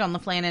continued on the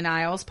Flannan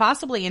Isles,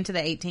 possibly into the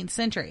 18th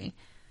century.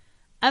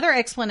 Other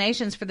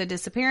explanations for the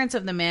disappearance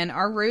of the men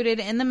are rooted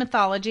in the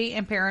mythology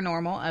and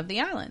paranormal of the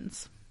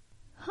islands.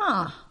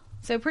 Huh.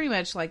 So pretty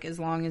much like as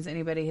long as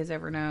anybody has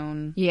ever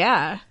known,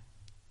 Yeah.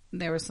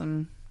 there was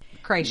some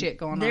crazy shit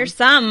going on. There's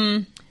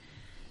some.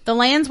 The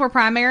lands were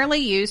primarily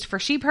used for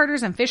sheep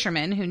herders and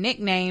fishermen who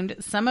nicknamed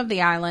some of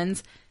the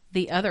islands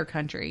the other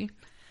country,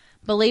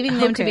 believing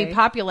them to be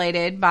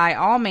populated by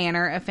all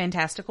manner of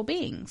fantastical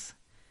beings.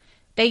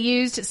 They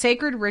used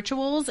sacred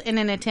rituals in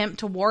an attempt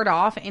to ward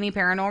off any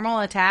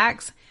paranormal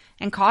attacks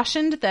and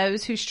cautioned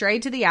those who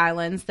strayed to the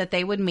islands that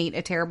they would meet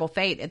a terrible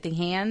fate at the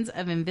hands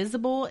of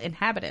invisible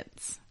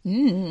inhabitants.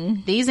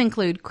 These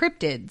include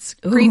cryptids,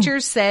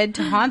 creatures said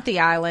to haunt the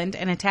island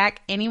and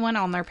attack anyone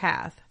on their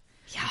path.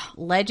 Yeah.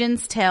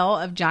 Legends tell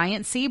of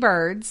giant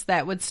seabirds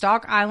that would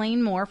stalk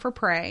Eileen Moor for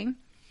prey,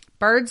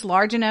 birds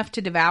large enough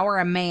to devour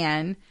a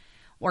man,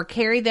 or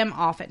carry them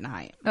off at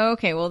night.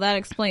 Okay, well, that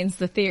explains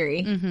the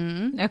theory.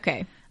 Mm-hmm.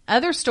 Okay.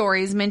 Other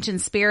stories mention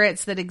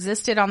spirits that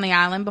existed on the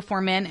island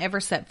before men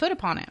ever set foot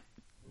upon it.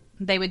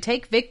 They would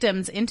take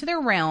victims into their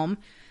realm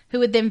who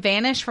would then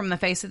vanish from the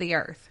face of the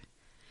earth.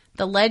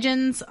 The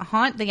legends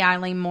haunt the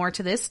Eileen Moor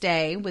to this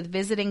day, with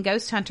visiting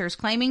ghost hunters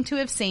claiming to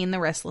have seen the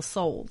restless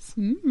souls.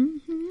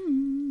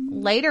 Mm-hmm.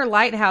 Later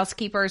lighthouse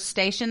keepers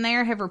stationed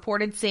there have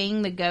reported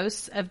seeing the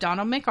ghosts of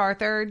Donald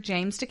MacArthur,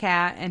 James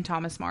DeCat, and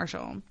Thomas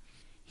Marshall.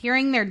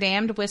 Hearing their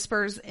damned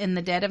whispers in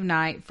the dead of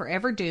night,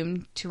 forever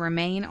doomed to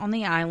remain on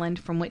the island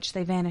from which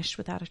they vanished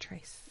without a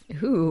trace.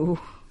 Ooh.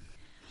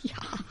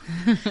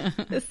 Yeah.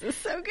 This is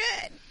so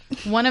good.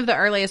 One of the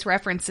earliest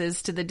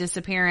references to the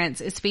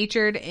disappearance is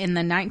featured in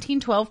the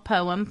 1912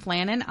 poem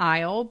Flannan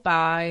Isle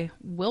by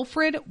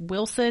Wilfred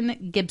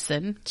Wilson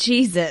Gibson.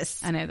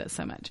 Jesus. I know that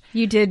so much.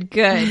 You did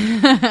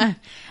good.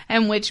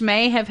 And which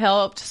may have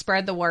helped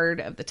spread the word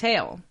of the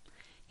tale.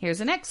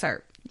 Here's an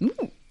excerpt.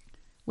 Ooh.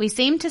 We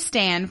seemed to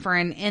stand for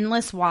an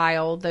endless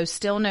while, though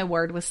still no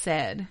word was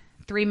said.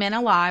 3 men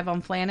alive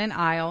on Flannan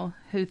Isle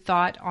who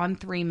thought on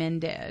 3 men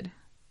dead.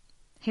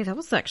 Hey, that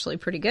was actually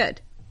pretty good.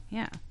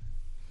 Yeah.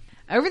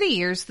 Over the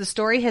years, the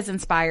story has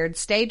inspired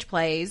stage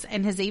plays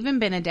and has even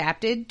been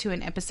adapted to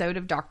an episode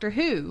of Doctor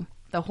Who,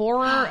 The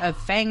Horror of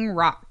Fang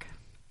Rock.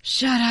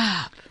 Shut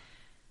up.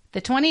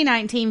 The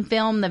 2019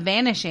 film The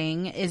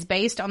Vanishing is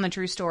based on the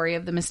true story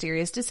of the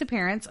mysterious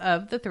disappearance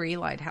of the 3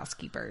 lighthouse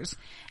keepers.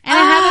 And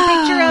I have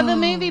a picture of a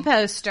movie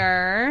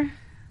poster.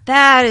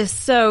 That is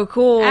so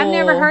cool. I've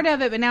never heard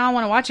of it, but now I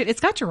want to watch it.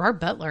 It's got Gerard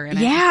Butler in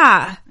it.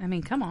 Yeah. I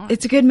mean, come on.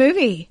 It's a good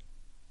movie.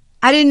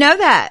 I didn't know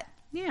that.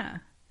 Yeah.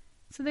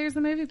 So there's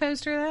the movie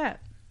poster of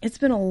that. It's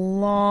been a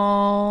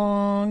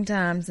long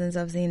time since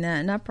I've seen that,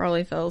 and I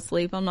probably fell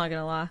asleep. I'm not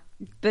going to lie.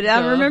 But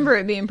I remember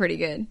it being pretty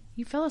good.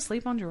 You fell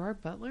asleep on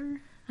Gerard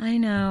Butler? I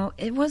know.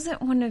 It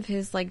wasn't one of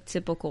his, like,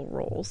 typical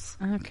roles.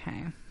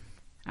 Okay.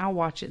 I'll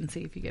watch it and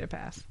see if you get a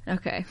pass.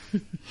 Okay.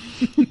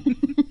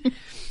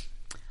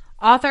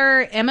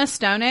 Author Emma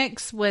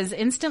Stonix was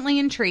instantly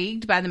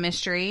intrigued by the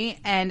mystery,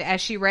 and as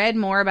she read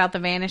more about the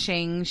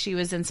vanishing, she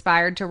was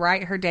inspired to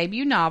write her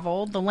debut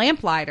novel, The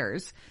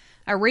Lamplighters,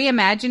 a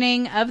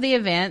reimagining of the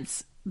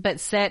events, but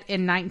set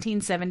in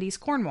 1970s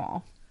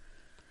Cornwall.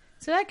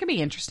 So that could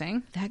be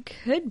interesting. That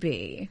could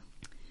be.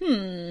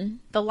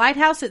 The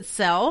lighthouse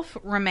itself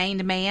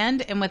remained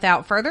manned and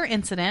without further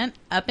incident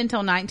up until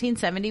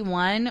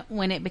 1971,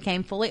 when it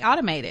became fully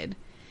automated.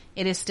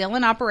 It is still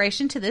in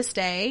operation to this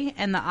day,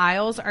 and the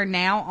aisles are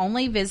now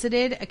only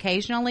visited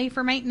occasionally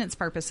for maintenance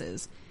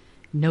purposes.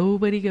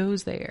 Nobody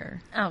goes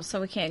there. Oh,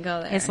 so we can't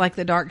go there. It's like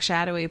the dark,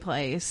 shadowy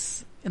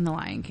place in The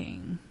Lion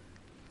King.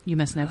 You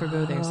must never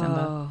go there,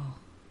 Simba.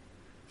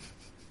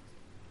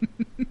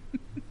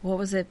 What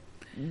was it?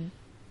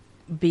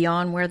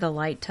 Beyond where the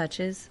light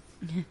touches?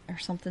 Or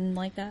something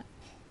like that?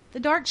 The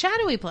dark,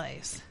 shadowy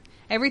place.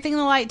 Everything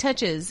the light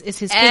touches is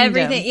his kingdom.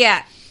 Everything,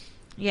 yeah.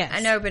 Yes.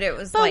 I know, but it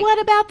was But like...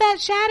 what about that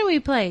shadowy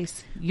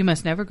place? You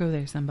must never go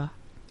there, Simba.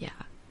 Yeah.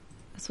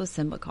 That's what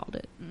Simba called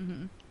it.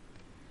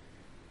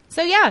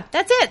 So, yeah,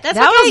 that's it. That's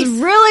That the was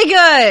case. really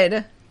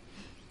good.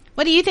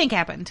 What do you think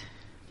happened?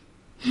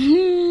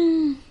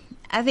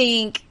 I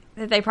think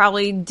that they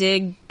probably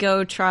did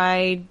go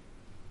try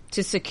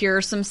to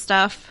secure some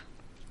stuff.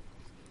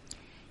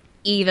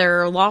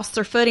 Either lost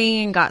their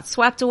footing and got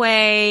swept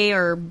away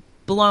or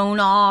blown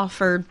off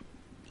or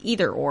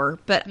either or.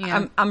 But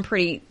Yeah.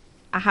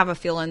 I have a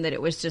feeling that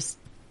it was just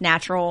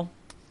natural.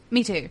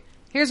 Me too.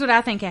 Here's what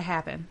I think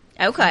happened.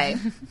 Okay.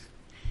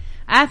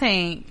 I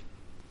think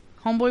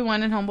Homeboy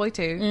 1 and Homeboy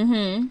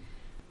 2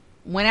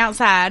 went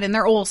outside in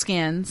their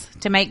oilskins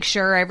to make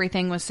sure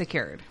everything was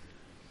secured.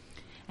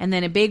 And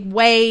then a big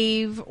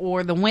wave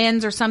or the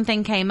winds or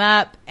something came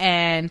up,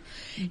 and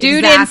dude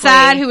Exactly.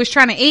 inside who was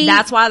trying to eat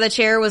That's why the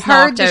chair was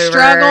heard knocked the over.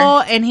 struggle,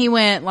 and he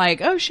went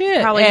like, "Oh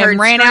shit!" Probably and heard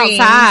ran screams.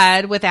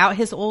 outside without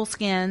his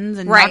oilskins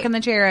and Right. knocking the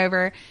chair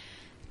over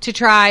to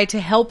try to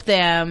help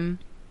them.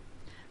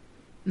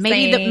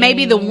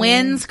 Maybe the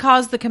winds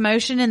caused the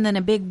commotion, and then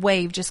a big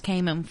wave just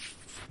came and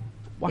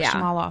washed Yeah.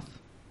 them all off.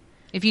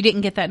 If you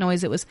didn't get that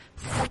noise, it was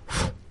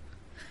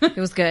It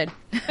was good.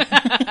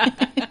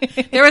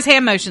 there was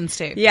hand motions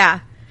too, Yeah.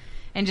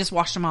 and just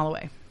washed them all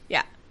away.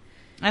 Yeah.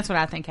 That's what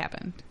I think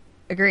happened.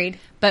 Agreed.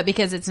 But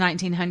because it's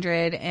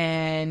 1900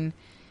 and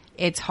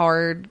it's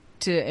hard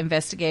to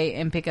investigate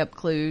and pick up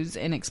clues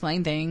and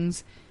explain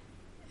things,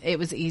 it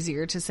was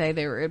easier to say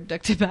they were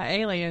abducted by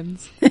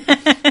aliens.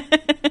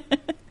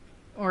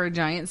 Or a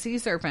giant sea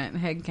serpent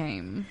had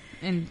came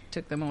and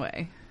took them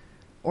away.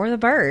 Or the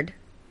bird.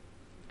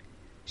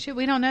 Shit,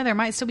 we don't know. There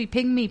might still be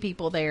pygmy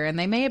people there, and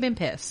they may have been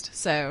pissed.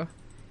 So,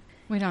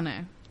 we don't know.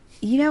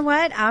 You know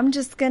what? I'm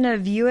just going to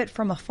view it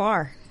from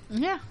afar.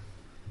 Yeah.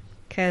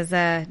 Because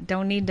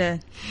don't need to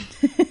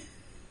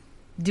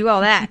do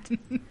all that.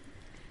 That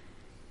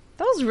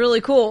was really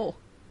cool.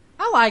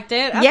 I liked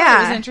it. I thought Yeah.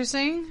 it was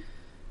interesting.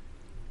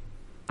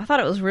 I thought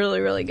it was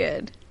really, really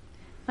good.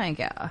 Thank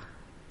you.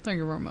 Thank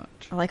you very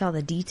much. I like all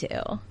the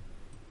detail.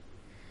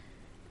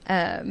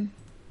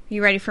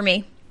 You ready for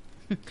me?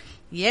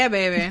 Yeah,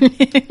 baby.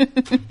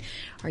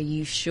 Are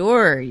you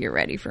sure you're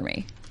ready for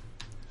me?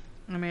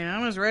 I mean,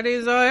 I'm as ready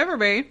as I'll ever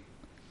be.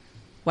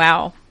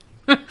 Wow.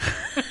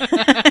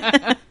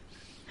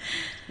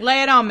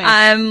 Lay it on me.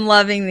 I'm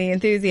loving the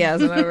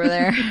enthusiasm over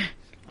there.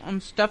 I'm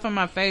stuffing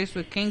my face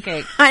with king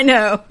cake. I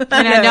know.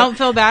 And I don't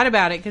feel bad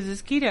about it because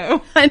it's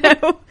keto. I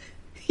know.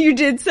 You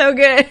did so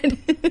good.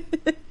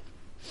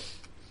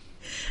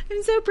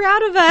 I'm so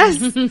proud of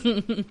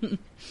us.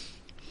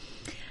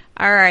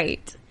 All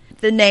right.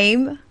 The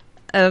name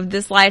of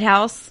this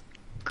lighthouse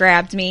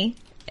grabbed me,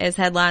 as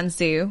headlines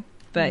do.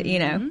 But, you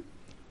know,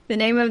 the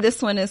name of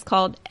this one is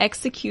called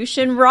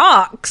Execution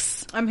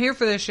Rocks. I'm here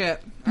for this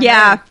shit.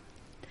 Yeah.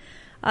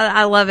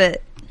 I love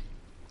it.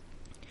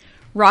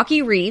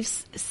 Rocky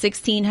Reefs,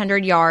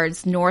 1,600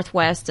 yards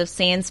northwest of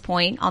Sands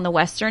Point on the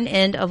western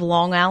end of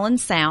Long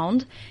Island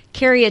Sound,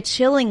 carry a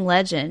chilling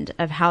legend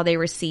of how they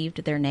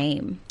received their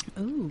name.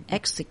 Ooh.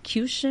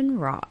 Execution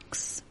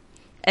Rocks.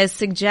 As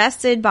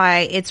suggested by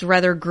its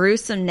rather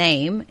gruesome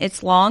name,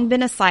 it's long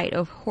been a site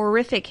of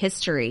horrific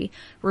history,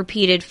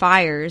 repeated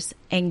fires,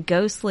 and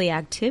ghostly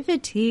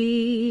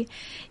activity.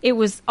 It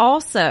was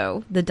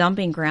also the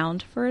dumping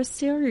ground for a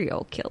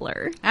serial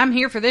killer. I'm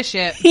here for this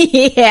shit.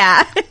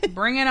 Yeah.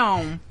 Bring it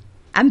on.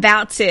 I'm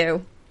about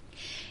to.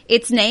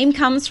 Its name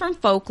comes from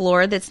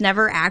folklore that's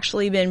never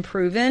actually been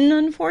proven,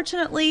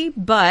 unfortunately,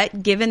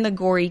 but given the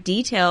gory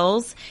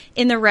details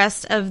in the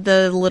rest of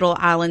the little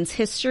island's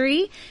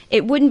history,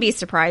 it wouldn't be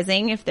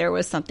surprising if there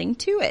was something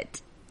to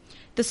it.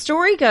 The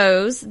story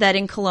goes that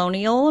in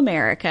colonial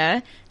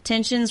America,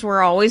 tensions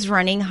were always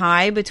running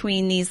high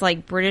between these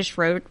like British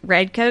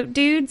redcoat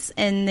dudes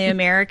and the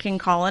American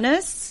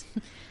colonists.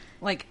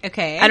 Like,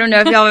 okay. I don't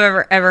know if y'all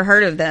have ever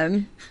heard of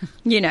them,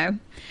 you know.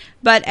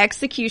 But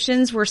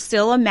executions were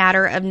still a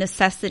matter of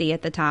necessity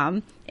at the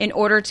time. In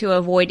order to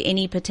avoid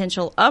any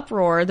potential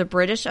uproar, the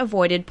British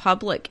avoided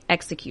public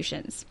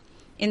executions.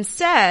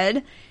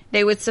 Instead,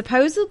 they would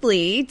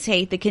supposedly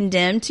take the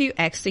condemned to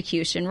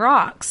execution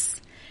rocks,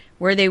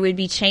 where they would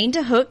be chained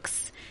to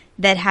hooks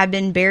that had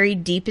been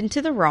buried deep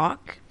into the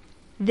rock.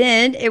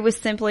 Then it was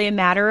simply a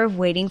matter of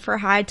waiting for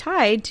high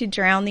tide to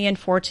drown the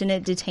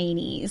unfortunate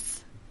detainees.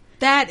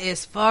 That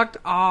is fucked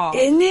off.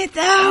 Isn't it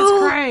though?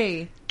 That's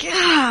cray.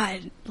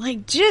 God,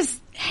 like, just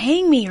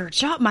hang me or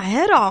chop my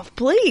head off,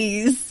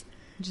 please.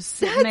 Just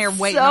sitting there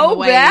waiting so on the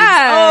waves.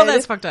 bad. Oh,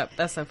 that's fucked up.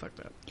 That's so fucked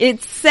up.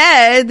 It's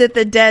said that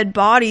the dead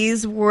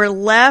bodies were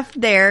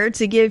left there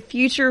to give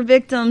future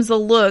victims a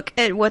look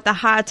at what the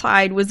high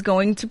tide was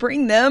going to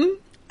bring them.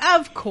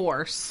 Of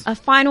course. A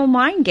final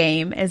mind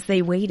game as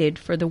they waited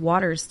for the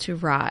waters to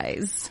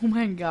rise. Oh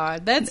my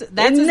God. That's as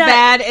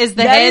bad as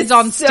the heads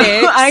on sticks.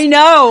 I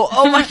know.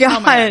 Oh my God. Oh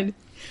my God.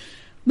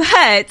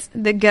 But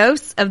the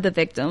ghosts of the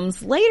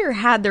victims later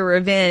had their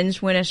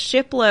revenge when a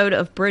shipload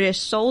of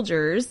British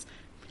soldiers,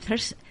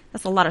 that's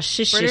a lot of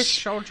shish.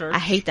 British soldiers. I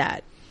hate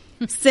that.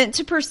 Sent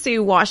to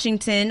pursue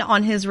Washington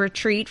on his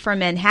retreat from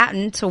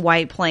Manhattan to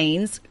White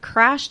Plains,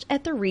 crashed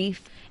at the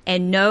reef,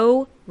 and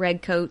no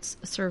redcoats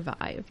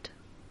survived.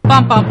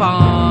 Bum, bum,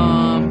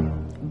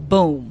 bum.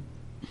 Boom.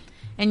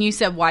 And you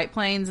said White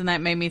Plains, and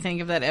that made me think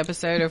of that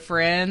episode of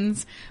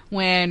Friends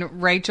when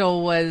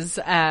Rachel was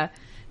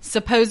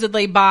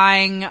supposedly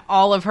buying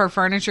all of her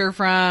furniture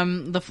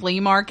from the flea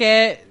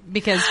market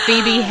because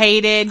Phoebe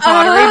hated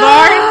Pottery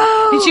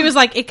Barn. And she was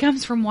like, it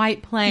comes from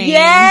White Plains.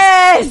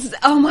 Yes!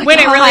 Oh my God. When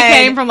it really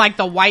came from like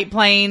the White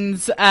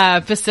Plains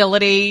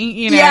facility,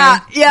 you know.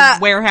 Yeah.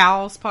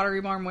 Warehouse,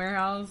 Pottery Barn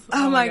warehouse.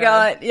 Oh my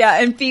God.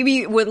 Yeah, and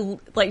Phoebe would,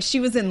 like, she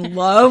was in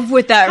love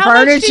with that How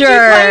furniture.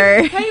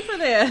 much did you pay for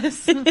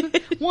this?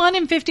 $1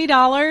 and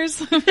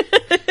 $50. Oh,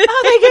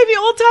 they gave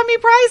you old-timey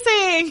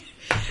pricing.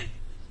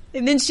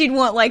 And then she'd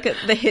want, like,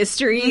 the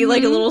history,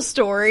 like a little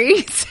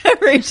story. So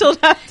Rachel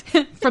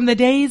from the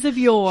days of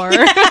yore.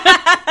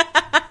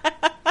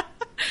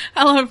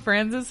 I love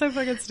Friends. It's so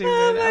fucking stupid.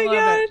 Oh my I love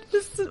God. it.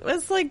 This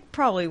was, like,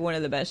 probably one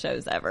of the best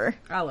shows ever.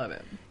 I love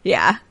it.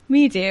 Yeah,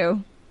 me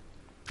too.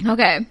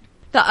 Okay.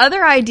 The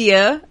other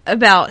idea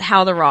about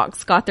how the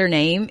rocks got their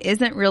name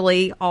isn't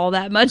really all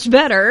that much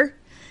better.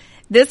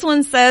 This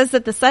one says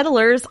that the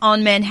settlers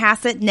on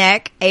Manhasset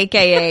Neck,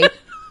 aka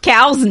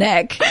Cow's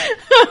Neck.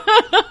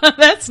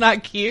 That's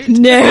not cute.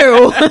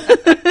 No.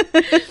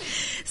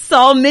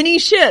 Saw many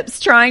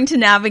ships trying to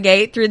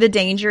navigate through the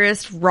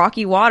dangerous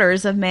rocky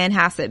waters of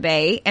Manhasset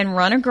Bay and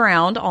run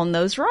aground on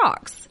those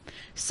rocks.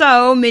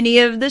 So many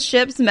of the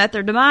ships met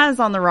their demise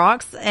on the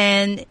rocks,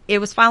 and it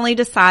was finally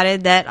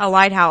decided that a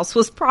lighthouse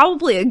was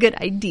probably a good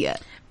idea.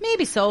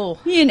 Maybe so.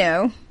 You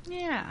know.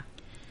 Yeah.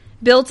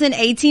 Built in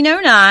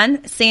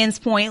 1809, Sands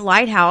Point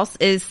Lighthouse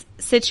is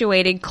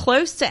situated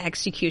close to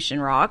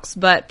Execution Rocks,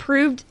 but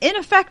proved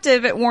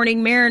ineffective at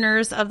warning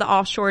mariners of the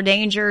offshore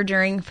danger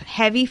during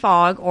heavy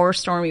fog or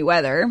stormy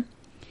weather.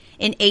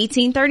 In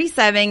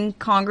 1837,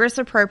 Congress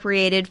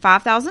appropriated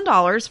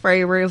 $5,000 for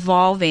a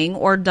revolving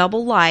or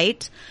double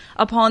light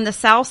upon the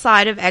south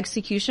side of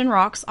Execution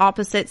Rocks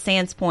opposite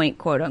Sands Point,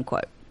 quote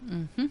unquote.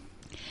 Mm-hmm.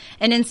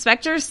 An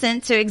inspector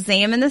sent to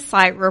examine the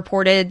site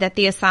reported that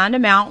the assigned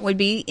amount would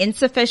be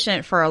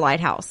insufficient for a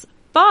lighthouse,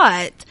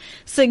 but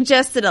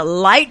suggested a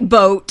light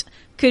boat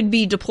could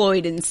be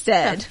deployed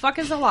instead. The fuck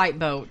is a light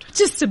boat?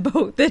 Just a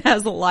boat that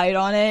has a light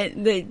on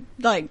it that,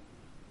 like,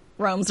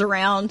 roams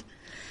around.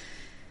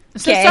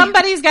 So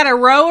somebody's got to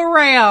row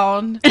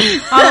around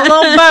on a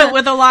little boat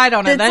with a light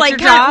on it. That's like your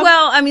job?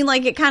 Well, I mean,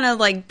 like, it kind of,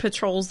 like,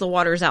 patrols the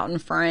waters out in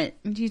front.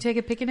 Do you take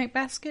a picnic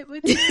basket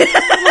with you?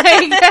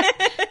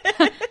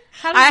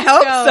 I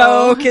hope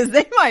so, because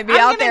they might be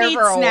out there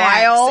for a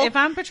while. If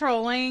I'm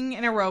patrolling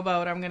in a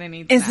rowboat, I'm going to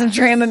need and snacks.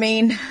 some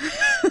Dramamine.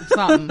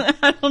 Something.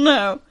 I don't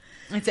know.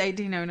 It's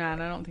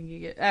 1809. I don't think you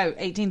get... Oh,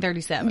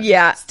 1837.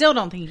 Yeah. Still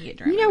don't think you get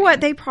Dramamine. You know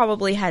what? They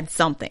probably had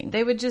something.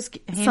 They would just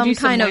hand some you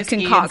kind of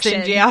whiskey concoction.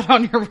 and send you out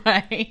on your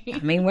way. I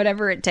mean,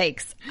 whatever it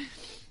takes.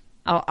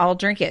 I'll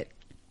drink it.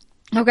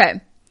 Okay.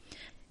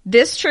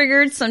 This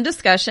triggered some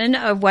discussion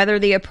of whether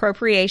the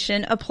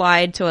appropriation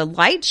applied to a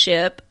light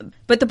ship,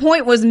 but the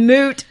point was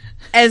moot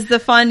as the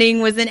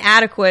funding was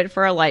inadequate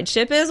for a light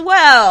ship as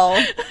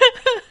well.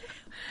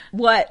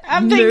 What?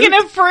 I'm thinking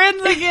of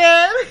Friends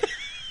again.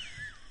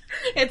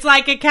 It's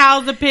like a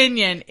cow's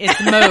opinion.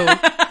 It's moo.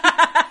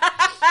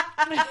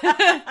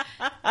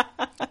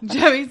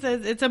 Joey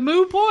says it's a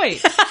moo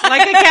point.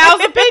 Like a cow's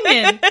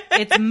opinion.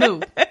 It's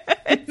moo.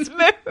 It's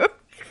moo.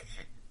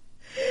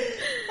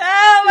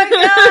 Oh my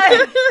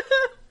God.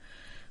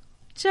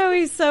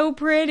 Joey's so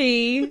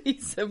pretty.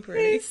 He's so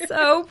pretty. He's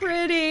so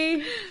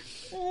pretty.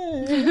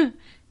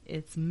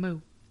 It's moo.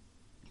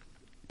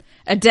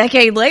 A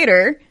decade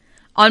later,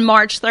 on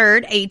March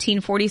 3rd,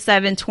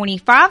 1847,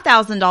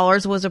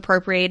 $25,000 was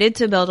appropriated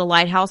to build a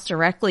lighthouse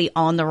directly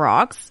on the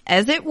rocks,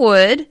 as it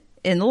would,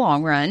 in the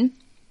long run,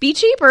 be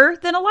cheaper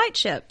than a light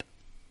ship.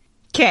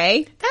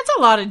 Okay. That's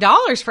a lot of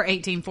dollars for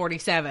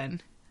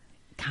 1847.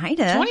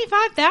 Kinda.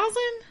 25,000?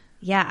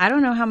 Yeah, I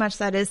don't know how much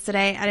that is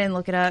today. I didn't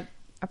look it up.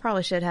 I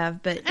probably should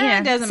have, but yeah,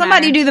 it doesn't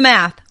somebody matter. do the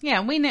math.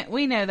 Yeah, we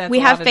know that. We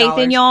have faith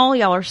in y'all.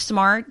 Y'all are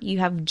smart. You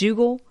have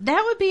juggle.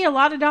 That would be a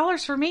lot of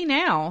dollars for me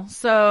now.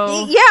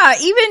 So yeah,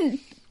 even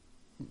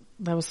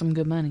that was some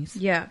good monies.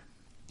 Yeah.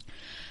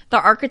 The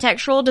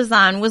architectural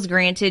design was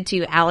granted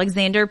to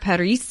Alexander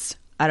Paris.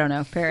 I don't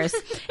know, Paris.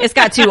 It's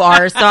got 2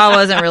 R's, so I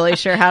wasn't really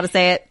sure how to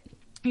say it.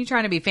 You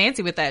trying to be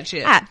fancy with that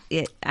shit? I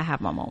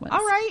have my moments.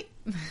 All right.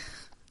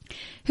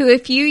 Who a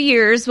few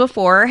years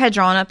before had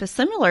drawn up a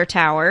similar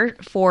tower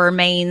for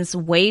Maine's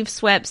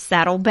wave-swept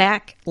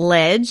Saddleback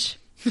Ledge.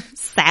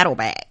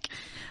 Saddleback.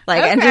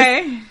 Like, Okay. and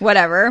just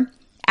whatever.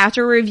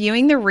 After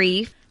reviewing the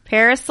reef,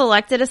 Paris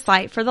selected a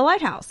site for the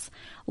lighthouse.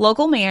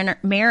 Local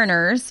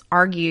mariners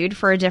argued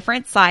for a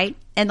different site,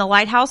 and the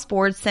lighthouse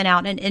board sent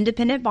out an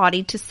independent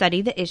body to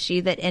study the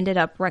issue that ended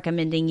up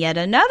recommending yet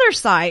another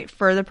site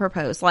for the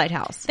proposed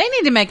lighthouse. They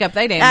need to make up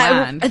their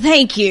damn mind.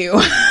 Thank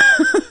you.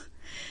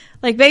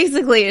 Like,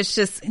 basically, it's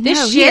just, This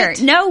no, shit-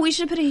 here. No, we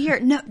should put it here.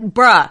 No,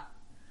 bruh.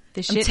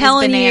 This I'm shit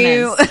telling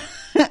is bananas.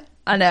 you.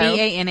 I know.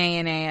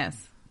 BANANAS.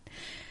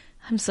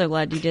 I'm so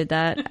glad you did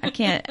that. I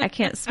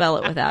can't spell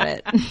it without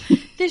it.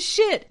 This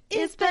shit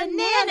is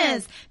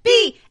bananas.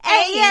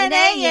 BANANAS.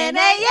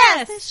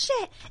 BANANAS. This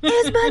shit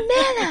is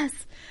bananas.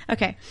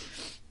 Okay.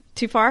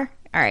 Too far?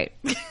 All right.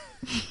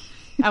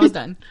 I was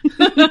done.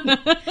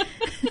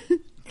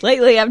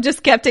 Lately, I've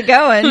just kept it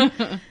going.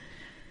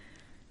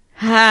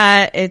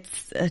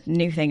 It's a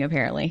new thing,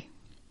 apparently.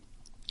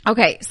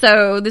 Okay,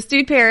 so this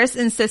dude Paris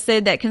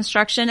insisted that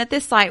construction at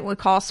this site would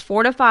cost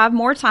 4 to 5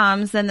 more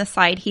times than the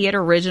site he had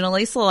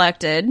originally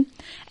selected,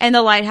 and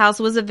the lighthouse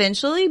was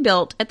eventually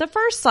built at the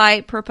first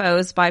site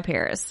proposed by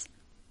Paris,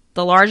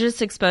 the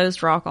largest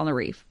exposed rock on the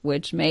reef,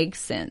 which makes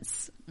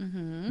sense.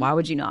 Mm-hmm. Why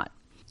would you not?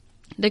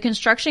 The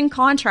construction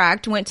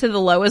contract went to the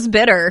lowest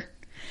bidder,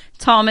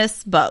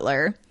 Thomas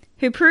Butler,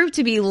 who proved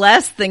to be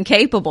less than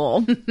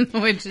capable.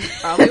 Which is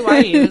probably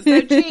why he was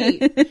so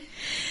cheap.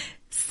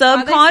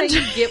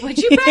 Subcontract. Get what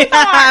you pay for.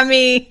 I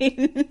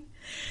mean,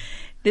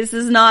 this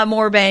is not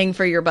more bang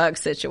for your buck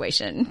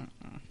situation.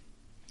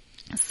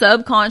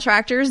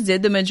 Subcontractors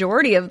did the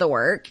majority of the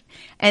work,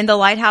 and the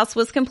lighthouse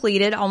was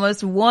completed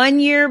almost 1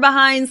 year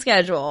behind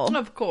schedule.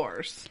 Of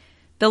course.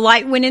 The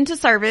light went into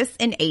service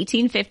in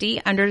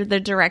 1850 under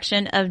the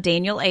direction of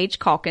Daniel H.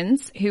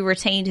 Calkins, who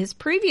retained his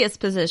previous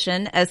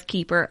position as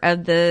keeper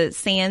of the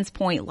Sands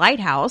Point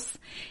Lighthouse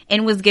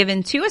and was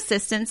given 2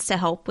 assistants to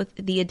help with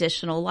the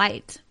additional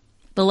light.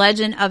 The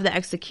legend of the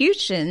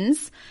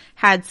executions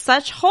had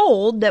such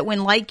hold that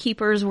when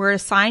lightkeepers were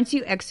assigned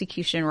to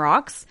execution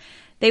rocks,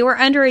 they were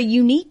under a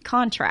unique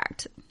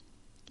contract.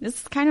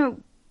 This is kind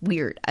of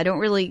weird. I don't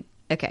really...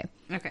 Okay.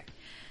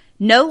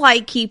 No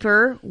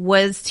lightkeeper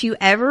was to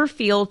ever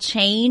feel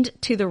chained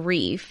to the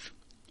reef.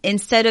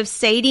 Instead of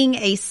stating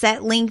a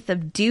set length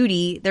of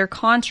duty, their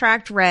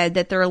contract read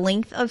that their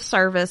length of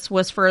service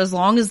was for as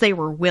long as they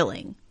were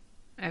willing.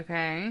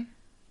 Okay.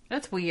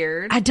 That's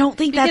weird. I don't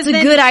think Because that's a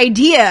then good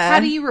idea. How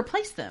do you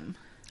replace them?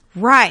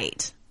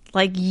 Right.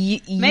 Like,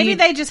 Maybe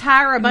they just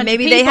hire a bunch of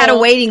people. Maybe they had a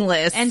waiting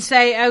list. And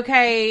say,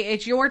 okay,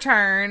 it's your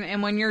turn,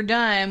 and when you're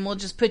done, we'll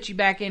just put you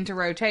back into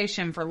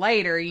rotation for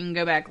later. You can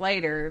go back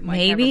later. Like,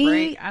 Maybe. Have a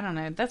break. I don't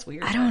know. That's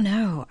weird. I don't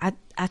know.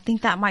 I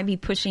think that might be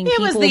pushing It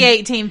people. was the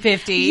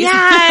 1850s.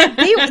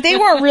 Yeah, they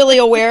weren't really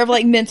aware of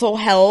like mental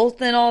health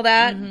and all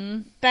that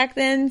back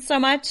then so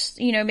much.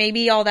 You know,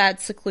 maybe all that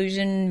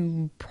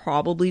seclusion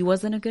probably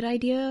wasn't a good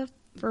idea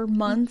for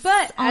months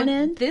But on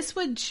end. this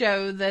would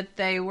show that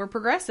they were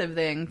progressive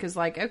then, because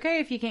like, okay,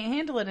 if you can't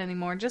handle it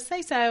anymore, just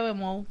say so, and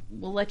we'll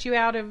let you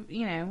out of,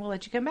 we'll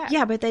let you come back.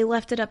 Yeah, but they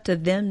left it up to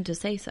them to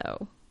say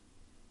so.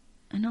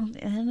 I don't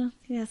think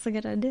that's a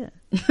good idea.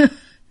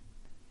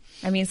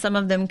 I mean, some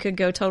of them could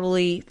go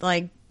totally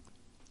like,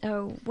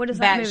 oh, what is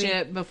that movie?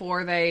 Batshit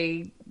before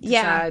they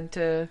decide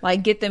to,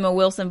 like, get them a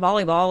Wilson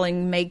volleyball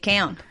and make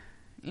count.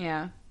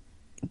 yeah.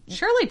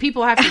 Surely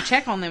people have to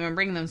check on them and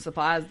bring them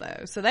supplies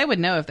though, so they would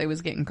know if they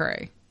was getting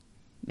cray.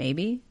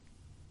 Maybe.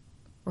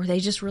 Or they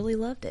just really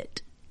loved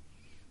it.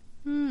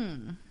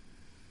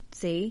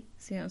 See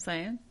what I'm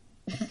saying?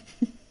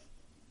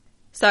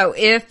 So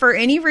if for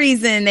any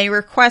reason they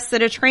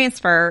requested a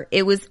transfer,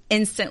 it was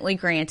instantly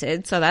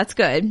granted. So that's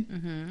good.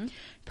 Mm-hmm.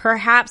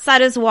 Perhaps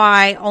that is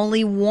why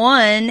only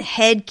one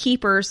head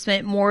keeper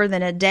spent more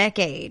than a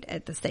decade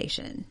at the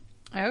station.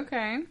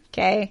 Okay.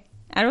 Okay.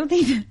 I don't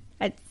think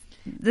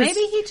Maybe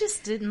he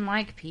just didn't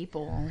like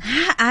people.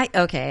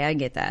 Okay, I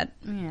get that.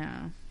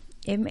 Yeah.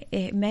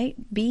 It may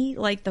be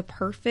like the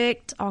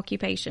perfect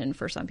occupation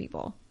for some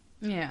people.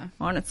 Yeah.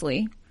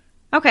 Honestly.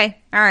 Okay.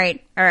 All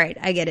right.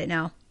 I get it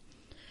now.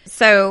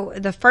 So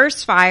the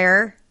first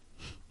fire.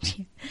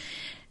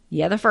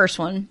 Yeah, the first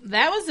one.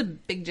 That was a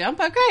big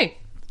jump. Okay.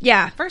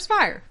 Yeah. First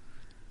fire.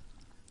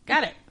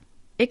 Got it.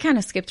 It kind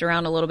of skipped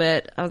around a little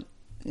bit. I don't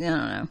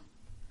know.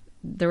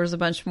 There was a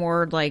bunch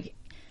more like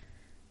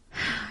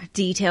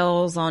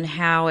details on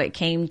how it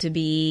came to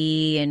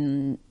be,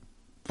 and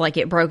like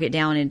it broke it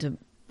down into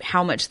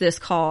how much this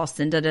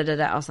cost and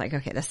da-da-da-da. I was like,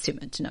 okay, that's too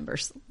much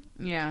numbers.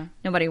 Yeah.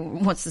 Nobody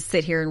wants to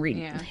sit here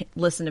and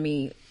listen to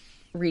me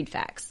read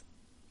facts.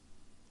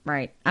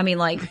 Right. I mean,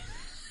 like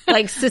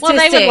statistics. Well,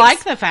 they would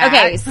like the facts.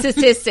 Okay,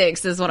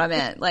 statistics is what I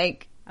meant.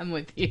 Like, I'm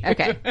with you.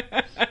 Okay.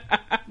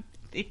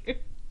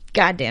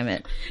 God damn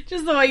it.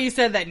 Just the way you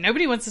said that.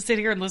 Nobody wants to sit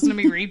here and listen to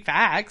me read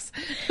facts.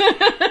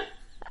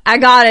 I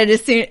got it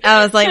as soon.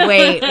 I was like,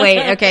 wait.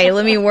 Okay,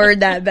 let me word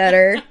that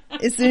better.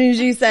 As soon as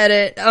you said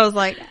it, I was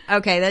like,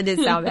 okay, that did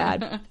sound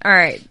bad. All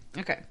right.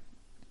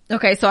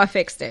 Okay, so I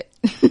fixed it.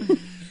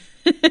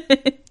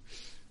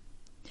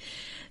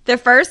 The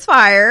first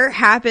fire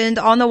happened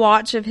on the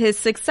watch of his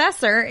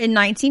successor in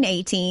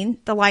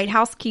 1918. The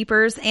lighthouse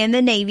keepers and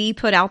the Navy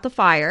put out the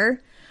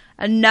fire.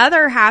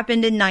 Another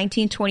happened in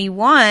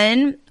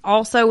 1921,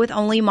 also with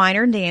only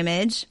minor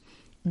damage.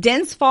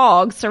 Dense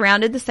fog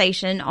surrounded the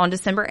station on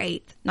December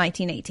 8th,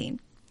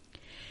 1918.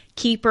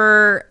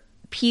 Keeper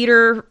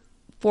Peter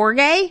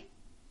Forgay?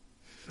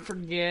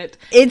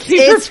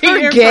 It's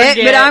forget,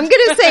 but I'm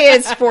going to say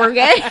it's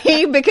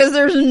Forgay because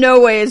there's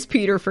no way it's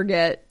Peter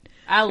Forget.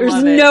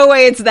 There's no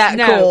way it's that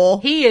cool.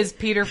 He is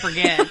Peter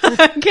Forget.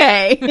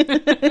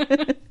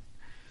 Okay.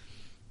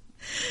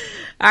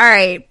 All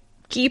right.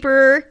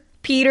 Keeper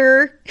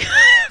Peter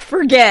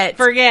Forget.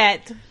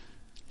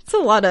 It's a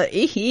lot of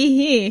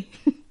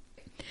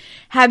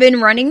had been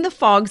running the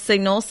fog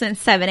signal since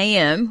 7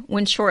 a.m.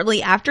 when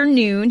shortly after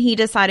noon he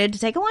decided to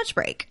take a lunch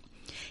break.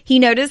 He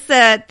noticed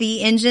that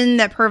the engine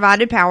that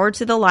provided power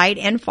to the light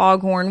and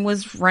foghorn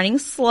was running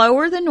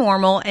slower than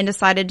normal and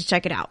decided to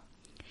check it out.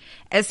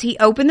 As he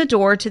opened the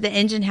door to the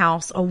engine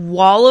house, a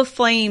wall of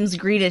flames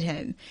greeted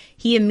him.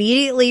 He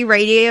immediately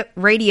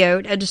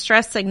radioed a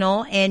distress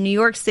signal, and New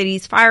York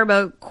City's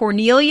fireboat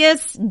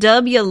Cornelius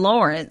W.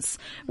 Lawrence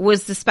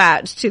was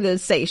dispatched to the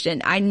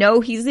station. I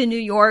know he's in New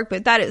York,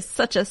 but that is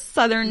such a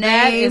southern name.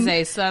 That is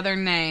a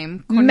southern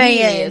name.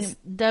 Cornelius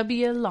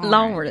W.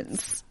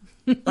 Lawrence.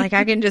 Like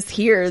I can just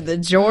hear the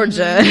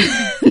Georgia.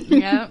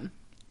 Yep.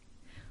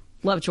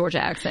 Love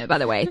Georgia accent, by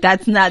the way.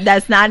 That's not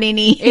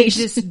any. It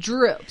just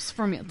drips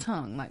from your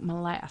tongue like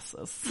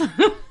molasses.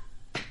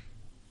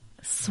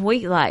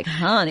 Sweet like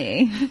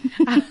honey.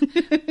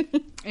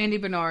 Andy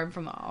Bernard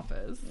from The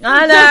Office.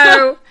 I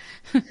know.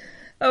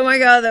 Oh my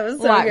God, that was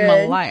so like good.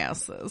 Like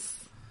molasses.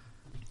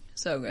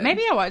 So good.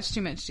 Maybe I watch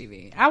too much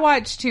TV. I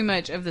watch too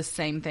much of the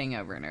same thing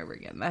over and over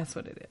again. That's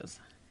what it is.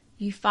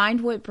 You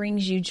find what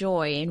brings you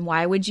joy, and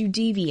why would you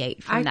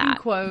deviate from that? I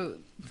can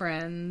quote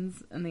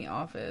Friends and The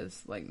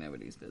Office like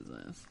nobody's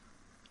business.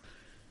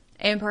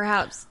 And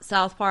perhaps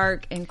South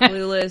Park and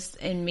Clueless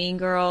and Mean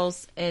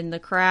Girls and The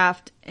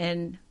Craft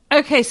and...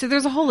 Okay, so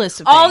there's a whole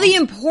list of all things. the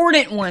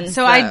important ones,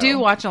 So though. I do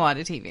watch a lot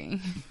of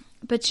TV.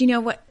 But you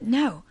know what?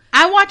 No.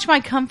 I watch my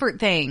comfort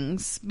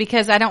things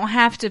because I don't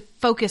have to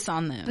focus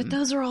on them. But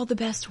those are all the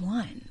best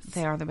ones.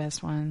 They are the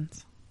best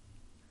ones.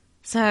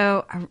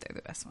 So... They're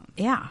the best ones.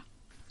 Yeah.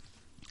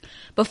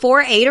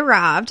 Before 8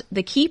 arrived,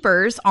 the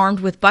keepers, armed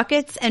with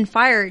buckets and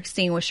fire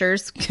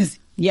extinguishers, because,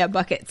 yeah,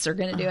 buckets are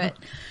going to do it.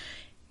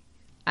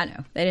 I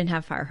know. They didn't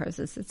have fire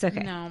hoses. It's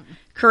okay. No.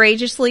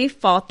 Courageously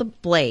fought the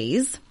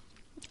blaze.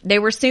 They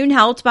were soon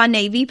helped by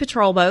Navy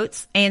patrol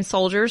boats and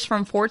soldiers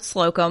from Fort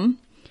Slocum,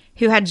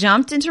 who had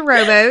jumped into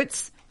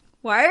rowboats.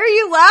 Why are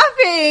you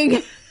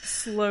laughing?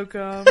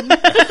 Slocum.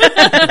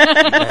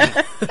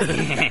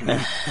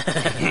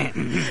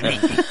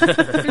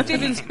 It's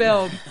even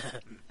spelled.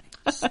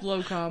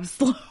 Slocum.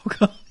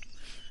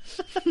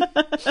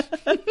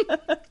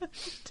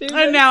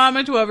 And now I'm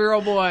a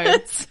 12-year-old boy.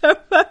 That's so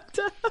fucked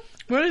up.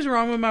 What is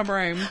wrong with my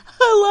brain?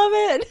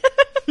 I love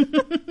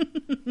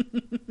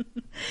it.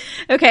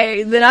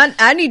 Okay, then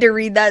I need to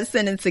read that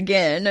sentence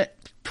again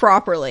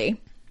properly.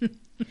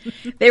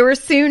 They were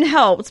soon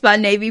helped by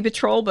Navy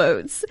patrol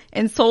boats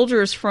and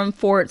soldiers from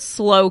Fort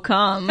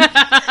Slocum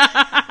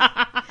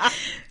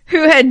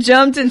who had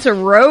jumped into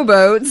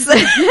rowboats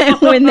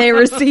when they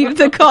received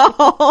the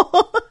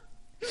call.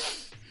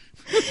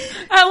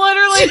 I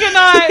literally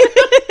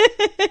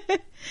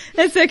cannot.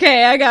 It's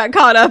okay. I got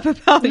caught up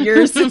about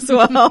yours as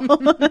well.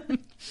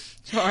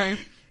 Sorry.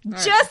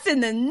 Just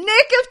in the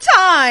nick of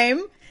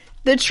time,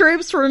 the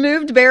troops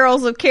removed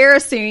barrels of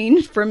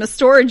kerosene from a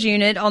storage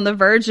unit on the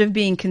verge of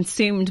being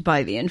consumed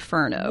by the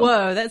inferno.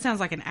 Whoa, that sounds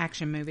like an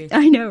action movie.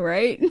 I know,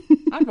 right?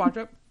 I'd watch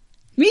it.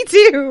 Me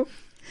too.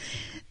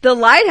 The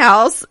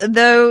lighthouse,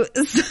 though...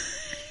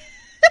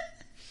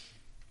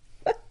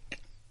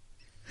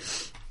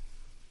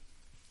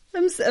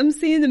 I'm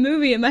seeing the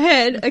movie in my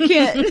head. I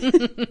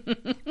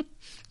can't.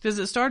 Does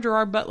it star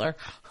Gerard Butler?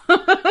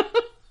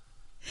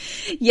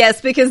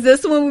 Yes, because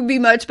this one would be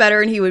much better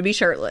and he would be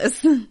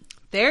shirtless.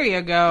 There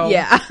you go.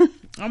 Yeah.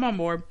 I'm on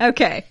board.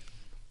 Okay.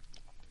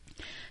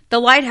 The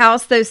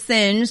lighthouse, though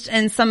singed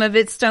and some of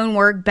its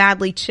stonework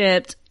badly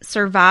chipped,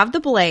 survived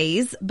the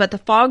blaze, but the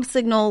fog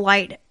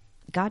signal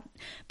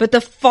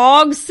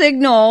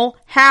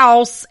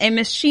house and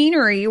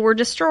machinery were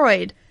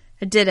destroyed.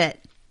 I did it.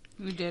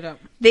 We did it.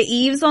 The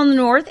eaves on the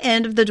north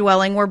end of the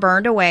dwelling were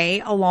burned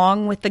away,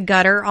 along with the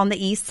gutter on the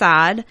east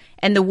side,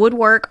 and the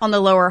woodwork on the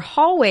lower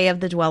hallway of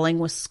the dwelling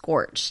was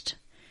scorched.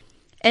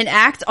 An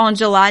act on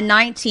July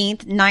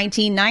 19th,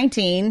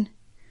 1919,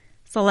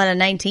 it's a lot of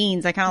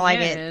 19s, I kind of like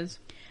it. It is.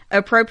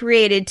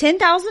 Appropriated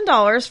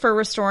 $10,000 for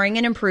restoring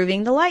and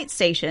improving the light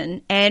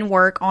station, and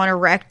work on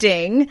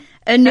erecting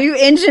a new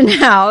engine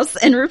house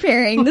and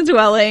repairing the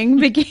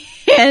dwelling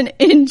began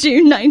in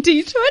June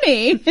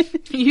 1920.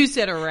 You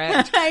said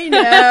erect. I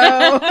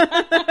know.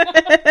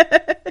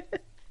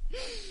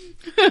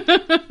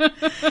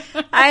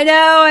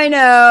 I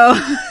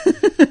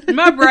know.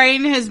 My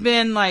brain has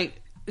been like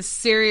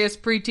serious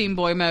preteen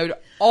boy mode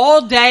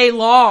all day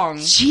long.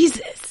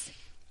 Jesus.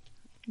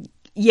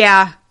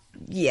 Yeah.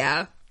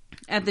 Yeah.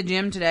 At the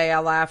gym today, I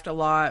laughed a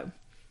lot.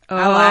 Oh.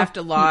 I laughed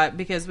a lot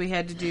because we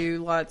had to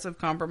do lots of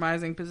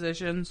compromising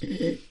positions,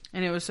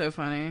 and it was so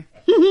funny.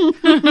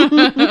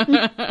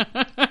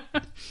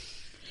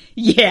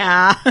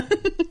 Yeah.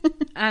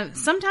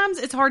 Sometimes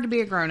it's hard to be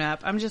a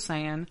grown-up. I'm just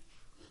saying.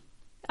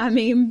 I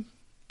mean,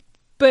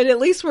 but at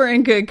least we're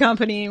in good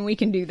company and we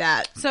can do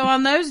that. So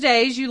on those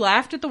days, you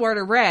laughed at the word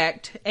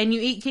erect, and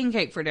you eat king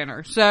cake for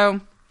dinner. So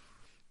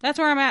that's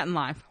where I'm at in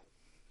life.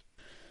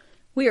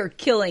 We are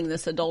killing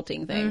this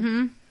adulting thing.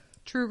 Mm-hmm.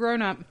 True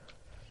grown-up.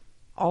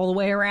 All the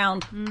way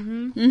around.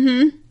 Mm-hmm.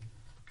 Mm-hmm.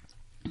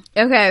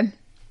 Okay.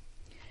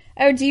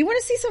 Oh, do you want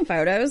to see some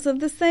photos of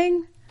this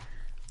thing?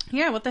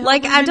 Yeah, what the hell?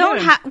 Like, I don't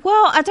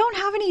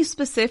have any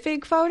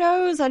specific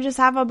photos. I just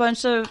have a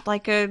bunch of,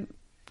 like, a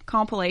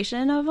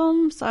compilation of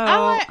them. So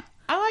I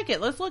like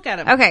it. Let's look at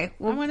them. Okay.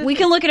 Well, we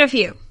can look at a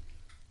few.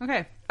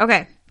 Okay.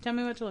 Okay. Tell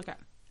me what to look at.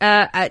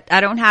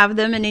 I don't have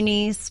them in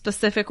any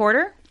specific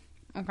order.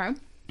 Okay.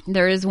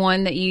 There is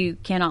one that you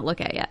cannot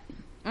look at yet.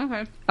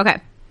 Okay.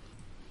 Okay.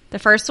 The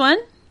first one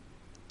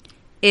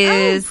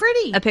is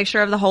pretty. a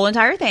picture of the whole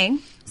entire thing.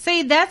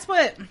 See, that's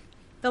what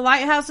the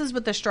lighthouses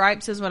with the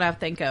stripes is what I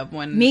think of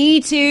when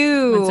Me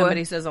too. when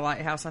somebody says a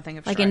lighthouse. I think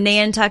of like stripes. a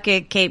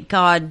Nantucket, Cape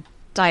Cod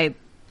type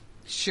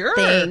Sure.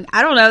 thing.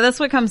 I don't know. That's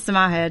what comes to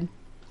my head.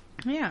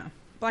 Yeah.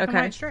 Black and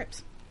Okay. white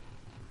stripes.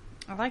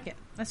 I like it.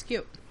 That's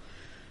cute.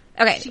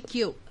 Okay. She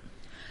cute.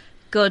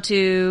 Go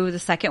to the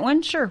second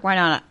one. Sure. Why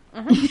not?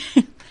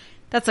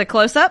 That's a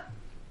close up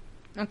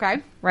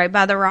Okay. right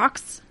by the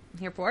rocks.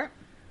 Here for it.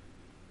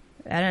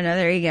 I don't know.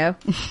 There you go.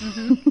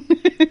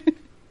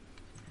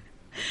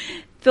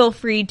 Feel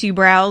free to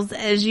browse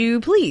as you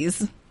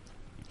please.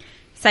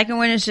 Second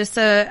one is just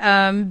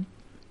a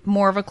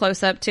more of a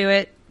close up to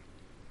it.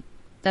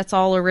 That's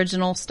all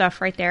original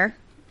stuff right there.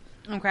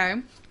 Okay.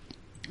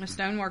 The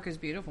stonework is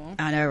beautiful.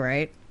 I know,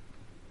 right?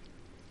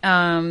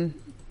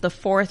 The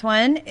fourth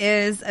one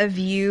is a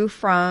view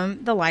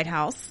from the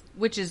lighthouse.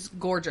 Which is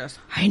gorgeous.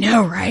 I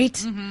know,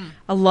 right?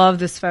 I love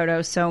this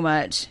photo so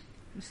much.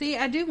 See,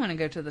 I do want to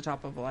go to the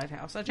top of a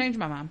lighthouse. I changed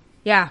my mind.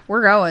 Yeah,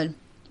 we're going.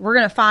 We're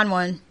going to find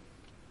one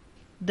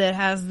that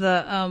has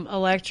the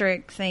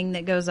electric thing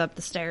that goes up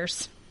the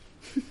stairs.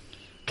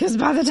 Because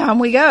by the time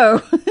we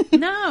go...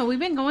 No, we've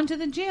been going to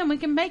the gym. We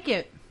can make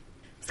it.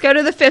 Let's go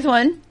to the fifth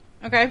one.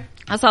 Okay.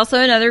 That's also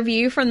another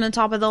view from the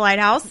top of the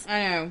lighthouse.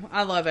 I know.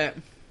 I love it.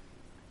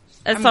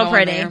 It's I'm so going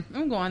pretty. there.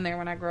 I'm going there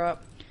when I grow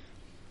up.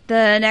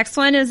 The next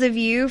one is a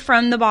view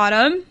from the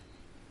bottom.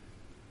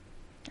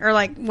 Or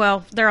like,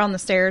 well, they're on the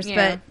stairs,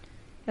 Yeah.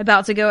 but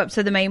about to go up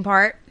to the main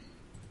part.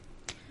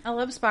 I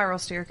love spiral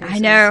staircases. I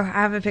know.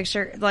 I have a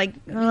picture. Like,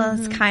 well,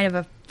 it's kind of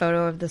a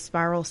photo of the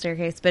spiral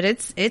staircase, but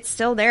it's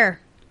still there.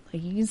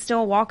 Like, you can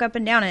still walk up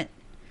and down it.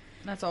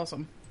 That's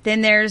awesome.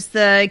 Then there's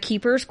the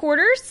keeper's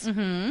quarters.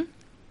 Mm-hmm.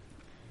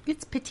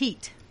 It's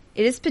petite.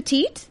 It is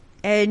petite,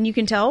 and you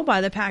can tell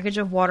by the package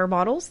of water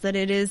bottles that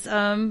it is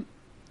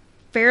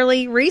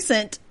fairly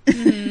recent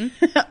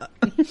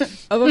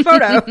of a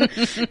photo.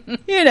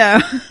 You know.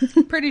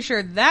 Pretty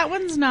sure that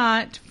one's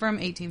not from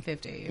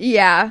 1850.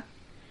 Yeah.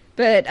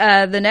 But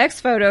the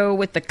next photo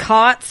with the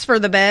cots for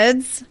the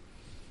beds.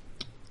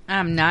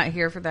 I'm not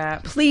here for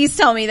that. Please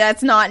tell me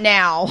that's not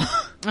now.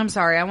 I'm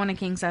sorry. I want a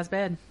king-size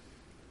bed.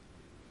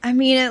 I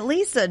mean, at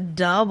least a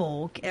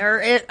double or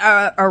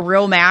a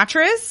real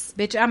mattress.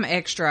 Bitch, I'm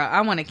extra.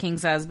 I want a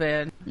king-size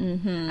bed.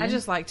 Mm-hmm. I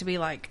just like to be,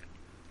 like,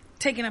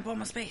 taking up all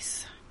my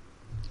space.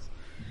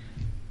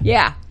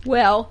 Yeah.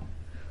 Well.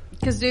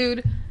 Because,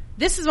 dude,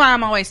 this is why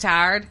I'm always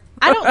tired.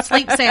 I don't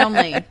sleep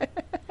soundly.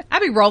 I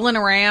be rolling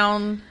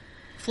around,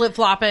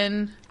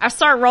 flip-flopping. I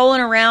start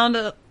rolling around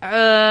around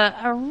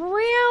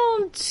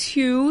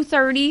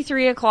 2:30,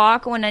 3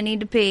 o'clock when I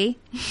need to pee.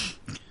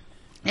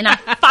 And I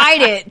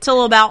fight it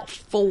till about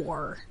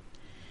 4.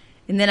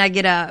 And then I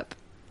get up.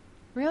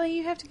 Really?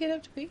 You have to get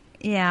up to pee?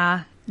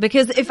 Yeah.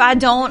 Because if I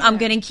don't, I'm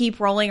going to keep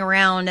rolling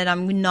around and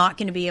I'm not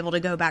going to be able to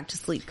go back to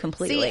sleep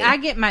completely. See, I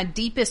get my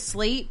deepest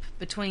sleep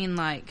between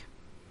like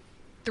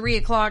 3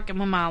 o'clock and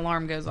when my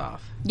alarm goes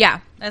off.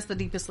 Yeah. That's the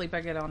deepest sleep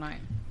I get all night.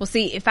 Well,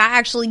 see, if I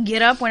actually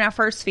get up when I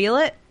first feel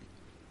it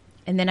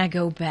and then I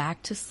go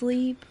back to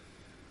sleep,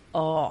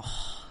 oh,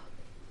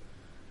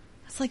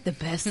 that's like the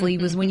best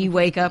sleep is when you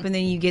wake up and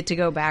then you get to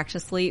go back to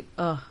sleep.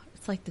 Oh,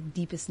 it's like the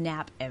deepest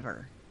nap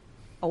ever.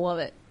 I love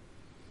it.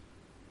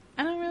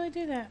 I don't really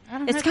do that.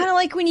 It's kind of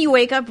like when you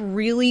wake up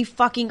really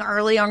fucking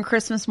early on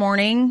Christmas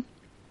morning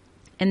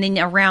and then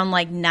around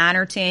like 9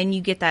 or 10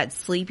 you get that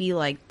sleepy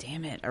like,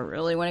 damn it, I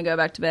really want to go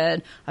back to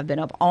bed. I've been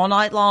up all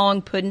night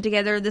long putting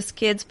together this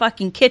kid's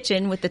fucking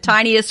kitchen with the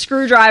tiniest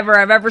screwdriver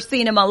I've ever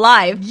seen in my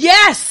life.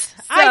 Yes!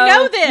 I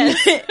know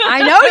this!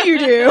 I know you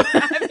do.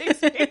 I've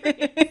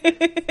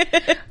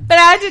experienced. But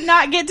I did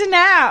not get to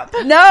nap.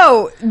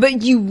 No,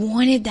 but you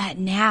wanted that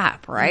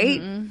nap, right?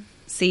 Mm-hmm.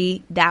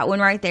 See, that one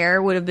right there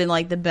would have been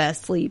like the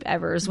best sleep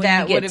ever. Is when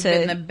that you get would have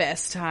been the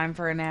best time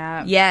for a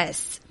nap.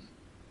 Yes.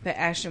 But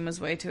Ashton was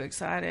way too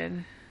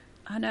excited.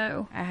 I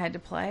know. I had to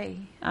play.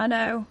 I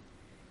know.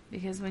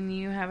 Because when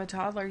you have a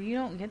toddler, you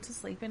don't get to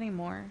sleep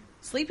anymore.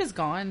 Sleep is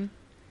gone.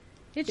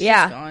 It's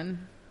Yeah. just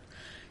gone.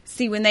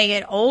 See, when they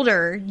get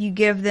older, you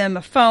give them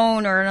a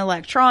phone or an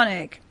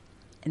electronic,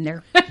 and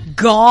they're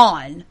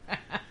gone.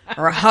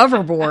 Or a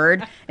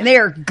hoverboard, and they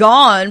are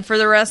gone for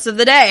the rest of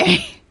the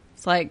day.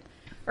 It's like,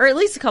 or at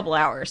least a couple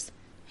hours.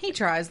 He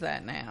tries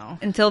that now.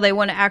 Until they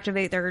want to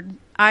activate their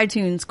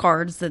iTunes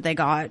cards that they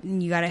got,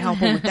 and you got to help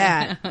them with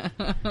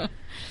that.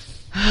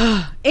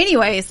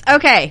 Anyways,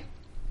 okay.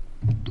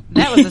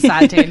 That was a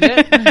side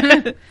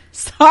tangent.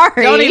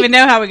 Sorry. Don't even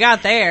know how we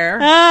got there.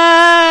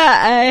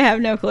 I have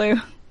no clue.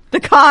 The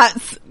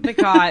cots. The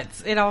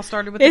cots. It all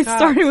started with the cots. It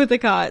started with the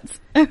cots.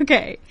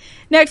 Okay.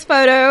 Next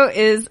photo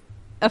is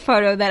a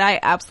photo that I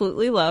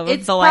absolutely love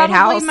of the lighthouse. It's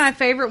probably my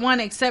favorite one,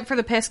 except for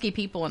the pesky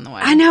people in the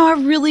way. I know. I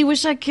really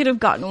wish I could have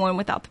gotten one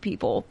without the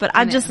people, but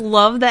I just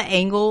love the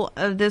angle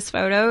of this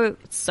photo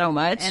so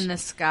much. And the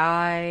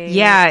sky.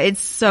 Yeah,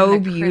 it's so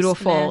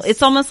beautiful. Christmas.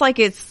 It's almost like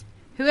it's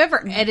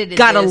whoever edited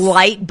got this a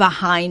light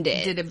behind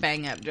it. did a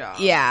bang up job.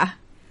 Yeah.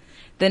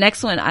 The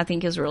next one I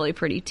think is really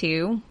pretty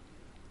too.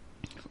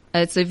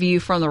 It's a view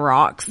from the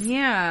rocks.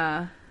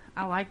 Yeah.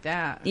 I like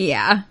that.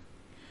 Yeah.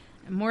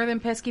 More than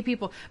pesky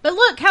people. But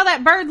look how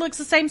that bird looks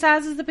the same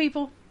size as the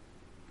people.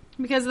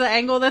 Because of the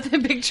angle that the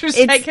picture's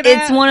taken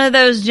It's at. one of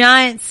those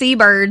giant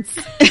seabirds.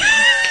 They're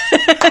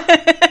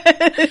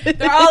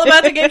all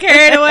about to get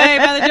carried away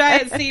by the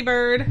giant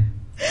seabird.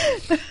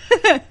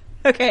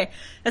 Okay.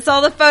 That's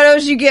all the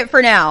photos you get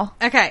for now.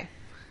 Okay.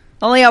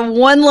 Only have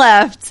one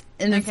left,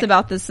 and it's Okay.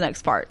 about this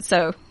next part.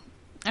 So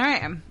All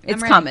right. I'm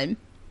it's ready. coming.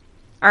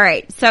 All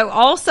right. So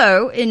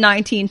also in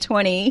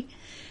 1920,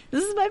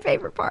 this is my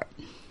favorite part.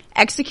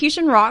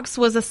 Execution Rocks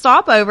was a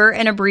stopover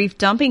and a brief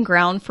dumping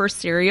ground for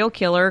serial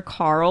killer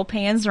Carl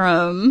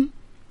Panzram.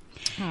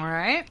 All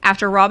right.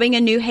 After robbing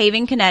a New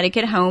Haven,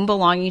 Connecticut home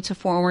belonging to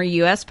former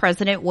U.S.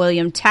 President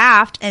William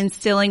Taft and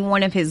stealing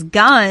one of his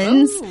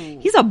guns, Ooh.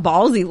 he's a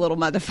ballsy little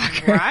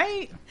motherfucker.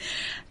 Right?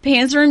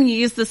 Panzram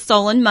used the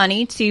stolen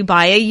money to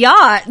buy a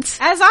yacht.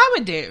 As I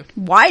would do.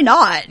 Why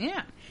not?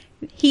 Yeah.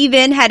 He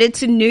then headed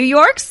to New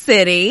York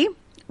City,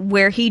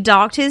 where he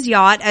docked his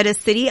yacht at a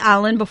city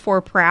island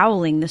before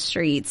prowling the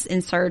streets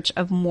in search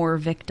of more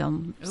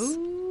victims.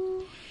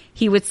 Ooh.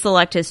 He would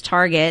select his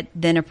target,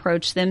 then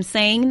approach them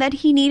saying that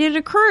he needed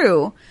a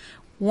crew.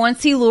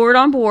 Once he lured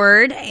on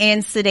board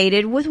and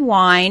sedated with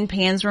wine,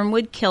 Panzram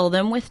would kill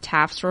them with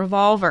Taft's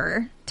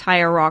revolver, tie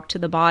a rock to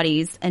the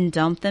bodies, and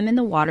dump them in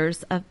the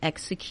waters of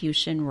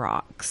Execution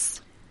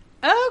Rocks.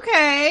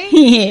 Okay.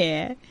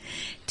 Yeah.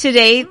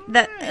 Today,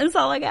 that's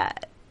all I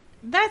got.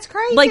 That's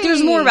crazy. Like,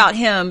 there's more about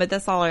him, but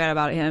that's all I got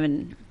about him.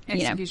 And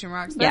you Execution know,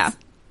 Rocks. Yeah.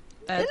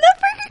 That's Isn't that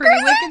freaking pretty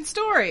crazy? wicked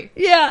story.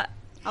 Yeah.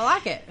 I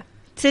like it.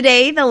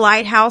 Today, the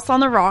lighthouse on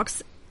the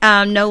rocks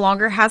no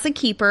longer has a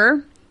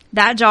keeper.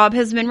 That job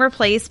has been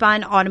replaced by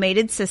an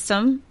automated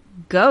system.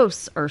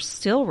 Ghosts are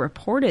still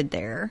reported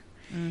there.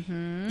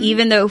 Mm-hmm.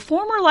 Even though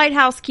former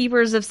lighthouse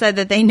keepers have said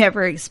that they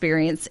never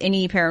experienced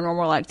any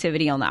paranormal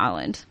activity on the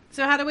island.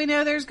 So how do we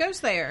know there's ghosts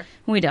there?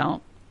 We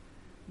don't.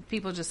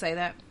 People just say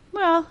that.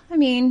 Well, I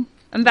mean,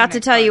 I'm about to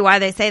Next tell you part. why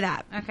they say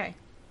that. Okay.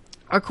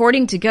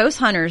 According to ghost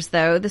hunters,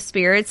 though, the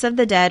spirits of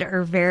the dead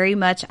are very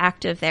much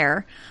active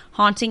there,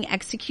 haunting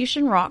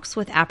Execution Rocks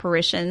with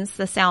apparitions,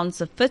 the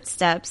sounds of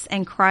footsteps,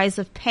 and cries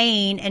of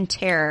pain and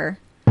terror.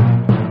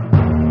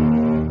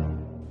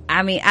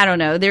 I mean, I don't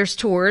know. There's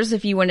tours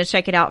if you want to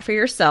check it out for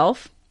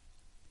yourself.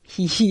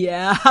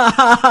 Yeah.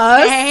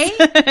 Hey.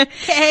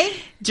 Okay.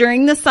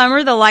 During the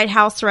summer, the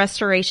Lighthouse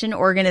Restoration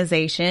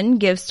Organization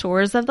gives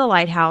tours of the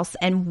lighthouse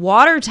and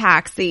water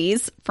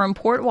taxis from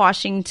Port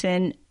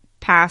Washington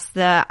past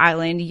the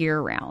island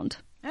year-round.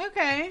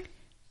 Okay.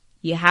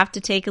 You have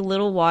to take a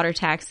little water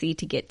taxi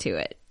to get to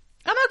it.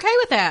 I'm okay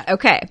with that.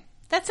 Okay.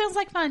 That sounds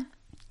like fun.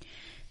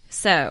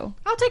 So.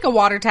 I'll take a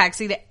water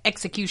taxi to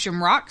Execution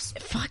Rocks.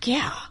 Fuck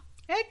yeah.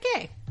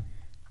 Okay.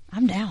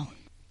 I'm down.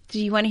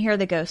 Do you want to hear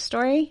the ghost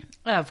story?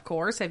 Of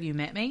course. Have you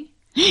met me?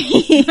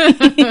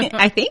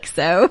 I think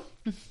so.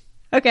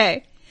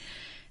 Okay.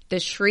 The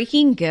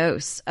Shrieking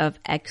Ghosts of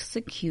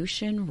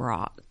Execution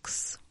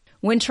Rocks.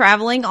 When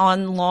traveling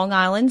on Long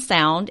Island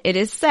Sound, it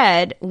is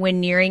said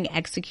when nearing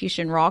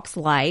Execution Rocks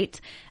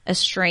Light, a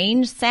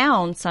strange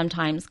sound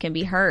sometimes can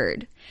be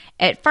heard.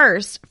 At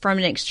first, from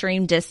an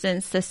extreme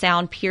distance, the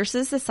sound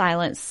pierces the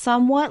silence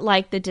somewhat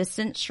like the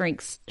distant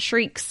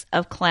shrieks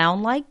of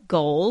clown-like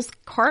gulls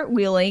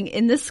cartwheeling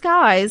in the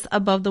skies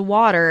above the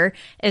water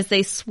as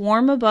they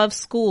swarm above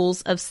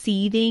schools of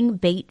seething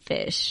bait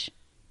fish.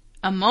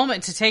 A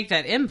moment to take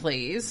that in,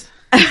 please.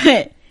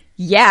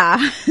 Yeah.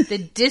 The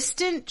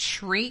distant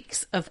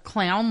shrieks of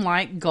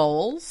clown-like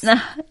gulls.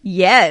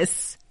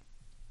 Yes.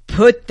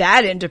 Put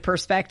that into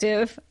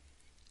perspective.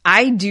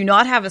 I do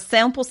not have a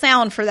sample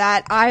sound for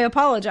that. I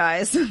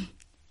apologize.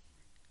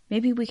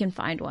 Maybe we can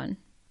find one.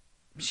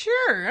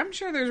 Sure. I'm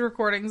sure there's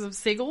recordings of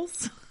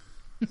seagulls.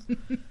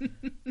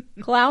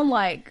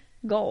 Clown-like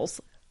gulls.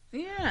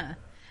 Yeah.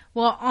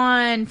 Well,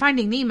 on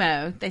Finding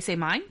Nemo, they say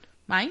mine,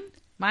 mine,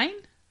 mine.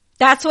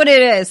 That's what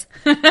it is.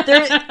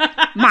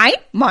 Mine.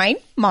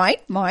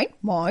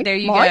 There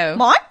you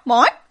go.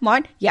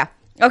 Mine. Yeah.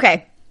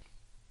 Okay.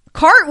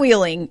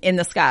 Cartwheeling in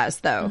the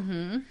skies, though.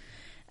 Mm-hmm.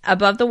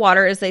 Above the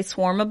water is a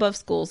swarm above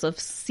schools of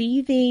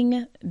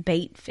seething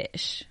bait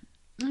fish.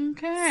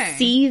 Okay.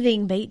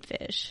 Seething bait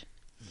fish.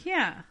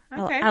 Yeah.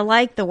 Okay. I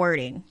like the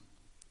wording.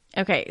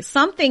 Okay.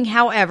 Something,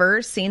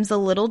 however, seems a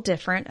little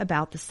different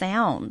about the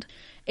sound.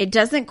 It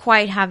doesn't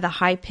quite have the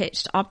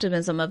high-pitched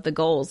optimism of the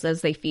gulls as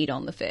they feed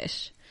on the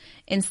fish.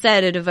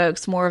 Instead, it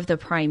evokes more of the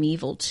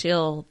primeval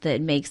chill that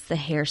makes the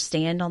hair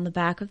stand on the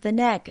back of the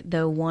neck,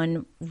 though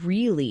one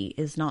really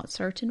is not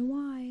certain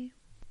why.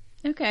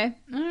 Okay.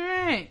 All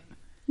right.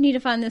 Need to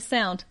find this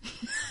sound.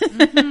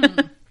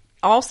 Mm-hmm.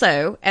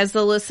 Also, as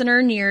the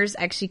listener nears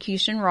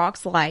Execution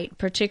Rock's light,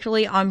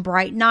 particularly on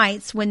bright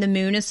nights when the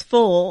moon is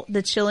full,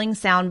 the chilling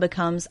sound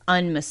becomes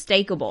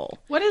unmistakable.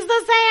 What is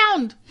the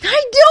sound?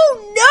 I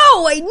don't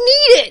know! I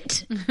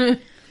need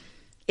it!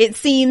 It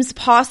seems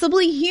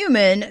possibly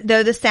human,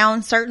 though the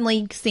sound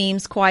certainly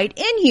seems quite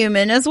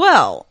inhuman as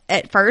well.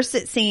 At first,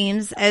 it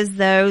seems as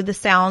though the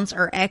sounds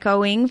are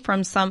echoing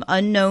from some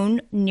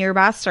unknown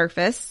nearby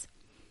surface.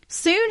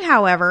 Soon,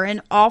 however,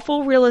 an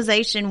awful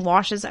realization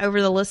washes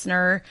over the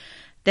listener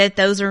that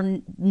those are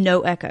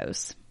no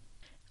echoes.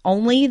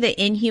 Only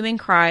the inhuman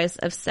cries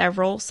of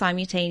several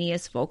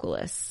simultaneous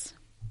vocalists.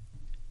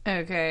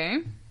 Okay.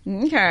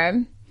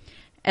 Okay.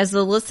 As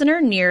the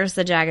listener nears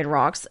the jagged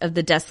rocks of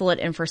the desolate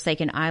and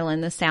forsaken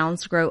island, the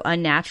sounds grow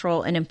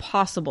unnatural and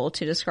impossible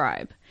to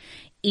describe.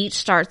 Each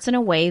starts in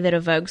a way that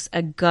evokes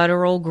a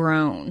guttural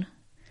groan,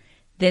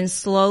 then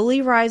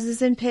slowly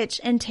rises in pitch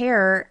and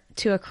terror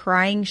to a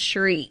crying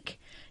shriek.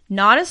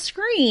 Not a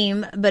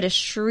scream, but a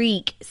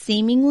shriek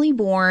seemingly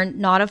born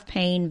not of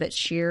pain but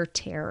sheer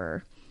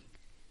terror.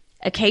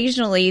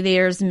 Occasionally,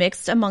 there's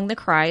mixed among the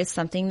cries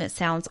something that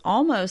sounds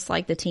almost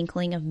like the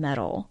tinkling of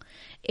metal.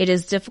 It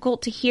is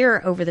difficult to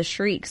hear over the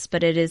shrieks,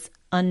 but it is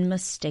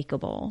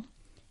unmistakable.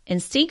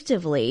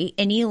 Instinctively,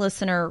 any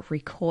listener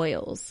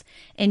recoils.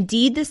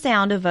 Indeed, the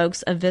sound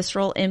evokes a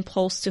visceral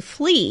impulse to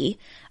flee,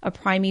 a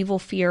primeval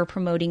fear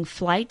promoting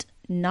flight,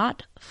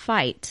 not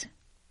fight.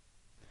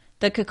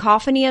 The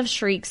cacophony of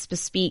shrieks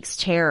bespeaks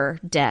terror,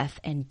 death,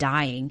 and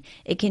dying.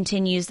 It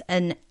continues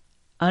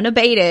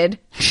unabated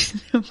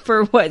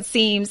for what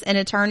seems an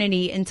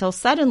eternity until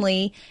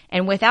suddenly,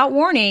 and without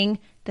warning,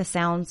 the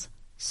sounds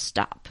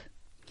stop.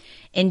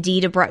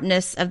 Indeed,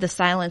 abruptness of the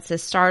silence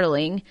is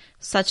startling.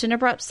 Such an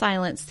abrupt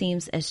silence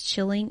seems as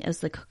chilling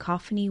as the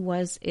cacophony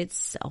was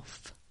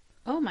itself.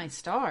 Oh, my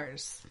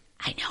stars.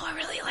 I know, I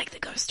really like the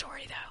ghost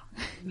story,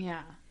 though.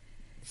 Yeah.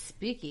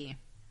 Spooky.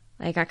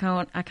 Like, I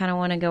kind of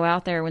want to go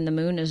out there when the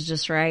moon is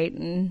just right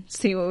and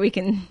see what we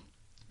can...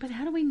 But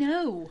how do we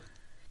know?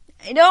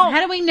 I don't...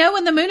 How do we know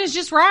when the moon is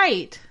just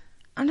right?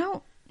 I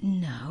don't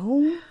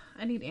know.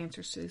 I need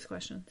answers to these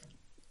questions.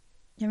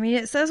 I mean,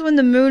 it says when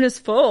the moon is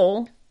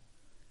full.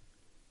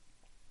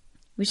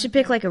 We should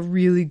pick like a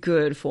really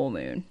good full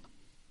moon.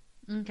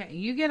 Okay,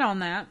 you get on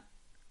that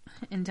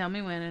and tell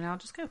me when and I'll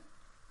just go.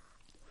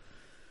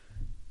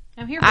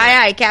 I'm here for it.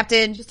 Aye,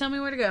 Captain. Just tell me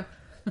where to go.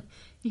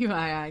 You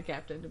aye,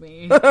 Captain to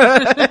me.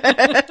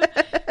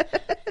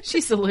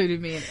 She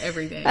saluted me and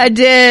everything. I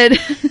did.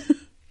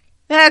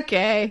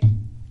 Okay.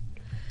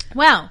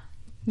 Well,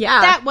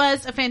 yeah. That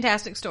was a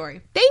fantastic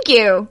story. Thank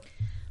you.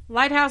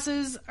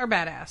 Lighthouses are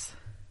badass.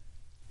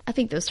 I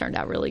think those turned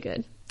out really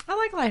good. I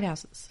like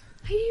lighthouses.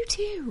 I do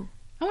too.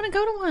 I want to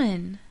go to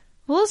one.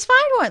 Well, let's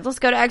find one. Let's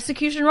go to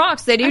Execution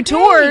Rocks. They do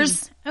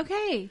tours.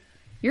 Okay.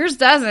 Yours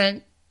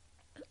doesn't.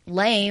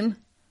 Lame.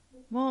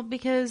 Well,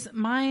 because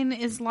mine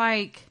is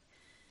like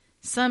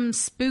some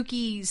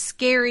spooky,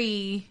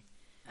 scary,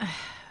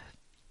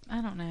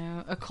 I don't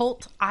know,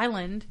 occult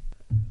island.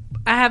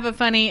 I have a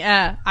funny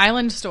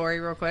island story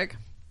real quick.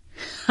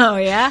 Oh,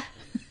 yeah?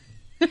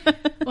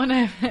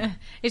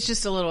 It's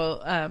just a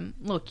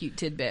little cute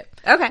tidbit.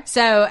 Okay.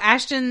 So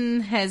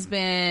Ashton has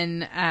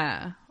been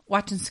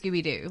watching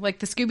Scooby-Doo, like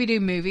the Scooby-Doo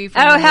movie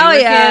from when we were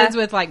kids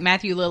with like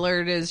Matthew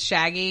Lillard as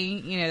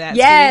Shaggy, you know that.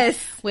 Yes.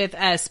 Scooby,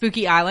 with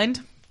Spooky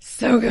Island.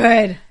 So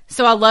good.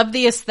 So I love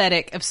the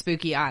aesthetic of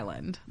Spooky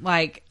Island.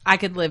 Like I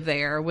could live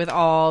there with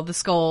all the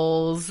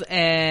skulls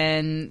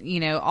and, you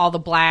know, all the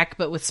black,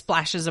 but with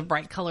splashes of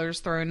bright colors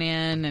thrown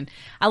in. And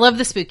I love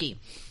the spooky.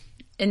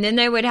 And then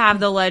they would have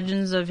the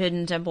Legends of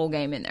Hidden Temple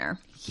game in there.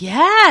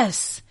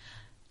 Yes.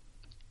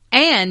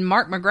 And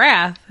Mark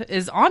McGrath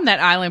is on that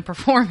island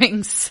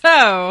performing.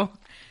 So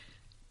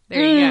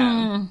there you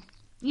go.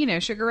 You know,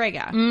 Sugar Ray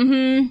guy.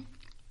 Mm-hmm.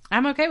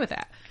 I'm okay with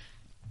that.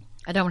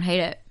 I don't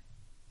hate it.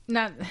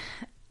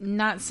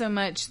 Not so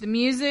much the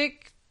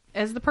music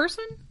as the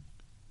person.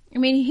 I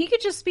mean, he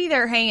could just be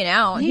there hanging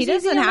out. He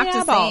doesn't have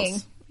to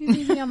sing. He's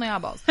easy on the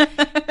eyeballs.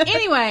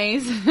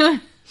 Anyways,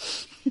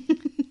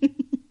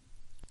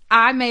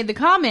 I made the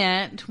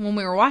comment when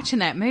we were watching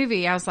that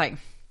movie. I was like,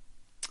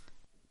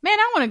 man,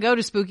 I want to go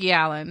to Spooky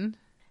Island.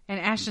 And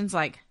Ashton's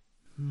like,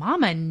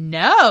 Mama,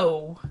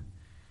 no.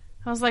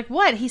 I was like,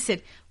 what? He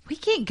said, we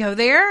can't go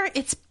there.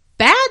 It's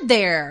bad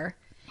there.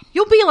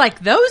 you'll be like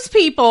those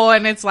people.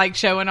 And it's like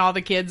showing all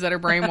the kids that are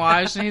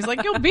brainwashed. And he's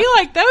like, you'll be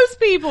like those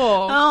people.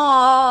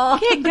 Oh,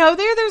 You can't go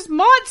there. There's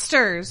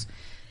monsters.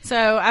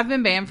 So I've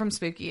been banned from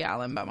Spooky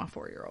Island by my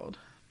 4-year-old.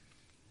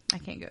 I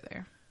can't go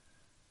there.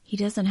 he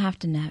doesn't have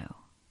to know.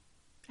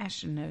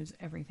 Ashton knows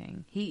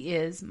everything. He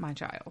is my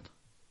child.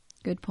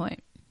 Good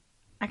point.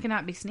 I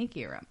cannot be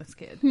sneaky around this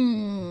kid.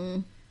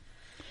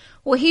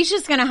 Well, he's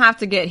just going to have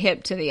to get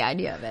hip to the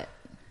idea of it.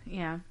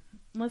 Yeah.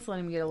 Let's let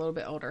him get a little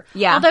bit older.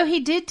 Yeah. Although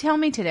he did tell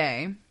me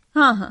today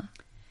Uh-huh.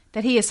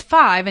 that he is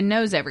 5 and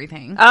knows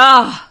everything.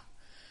 Oh,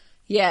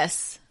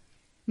 yes.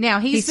 Now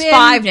He's been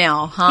 5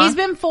 now, huh? He's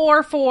been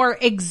 4 for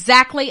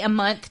exactly a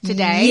month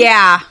today.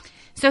 Yeah.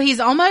 So he's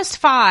almost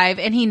 5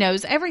 and he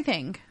knows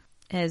everything.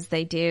 As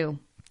they do.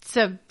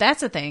 So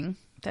that's a thing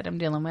that I'm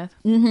dealing with.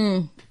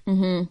 Mm-hmm.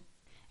 Mm-hmm.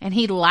 And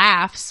he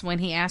laughs when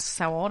he asks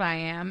how old I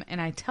am,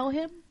 and I tell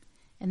him,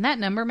 and that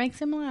number makes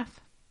him laugh.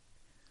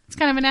 It's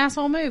kind of an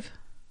asshole move.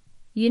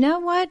 You know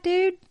what,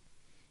 dude?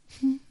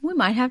 We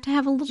might have to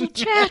have a little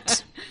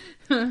chat.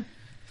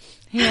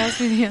 He asked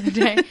me the other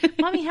day,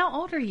 Mommy, how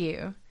old are you?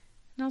 And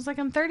I was like,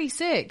 I'm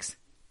 36.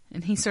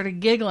 And he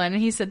started giggling,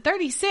 and he said,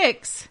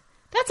 36?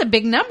 That's a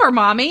big number,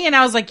 Mommy. And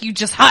I was like, you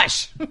just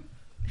hush.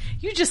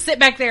 You just sit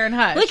back there and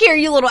hush. Look here,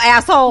 you little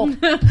asshole.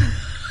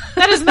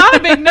 That is not a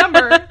big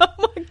number.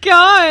 Oh my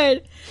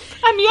God.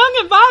 I'm young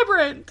and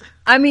vibrant.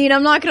 I mean,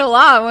 I'm not going to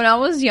lie. When I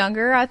was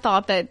younger, I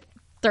thought that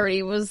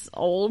 30 was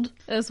old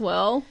as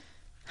well.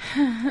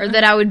 Or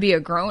that I would be a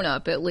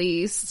grown-up at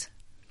least.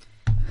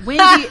 When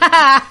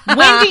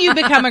do you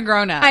become a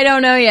grown-up? I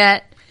don't know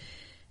yet.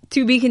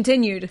 To be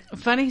continued.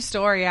 Funny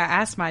story. I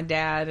asked my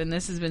dad, and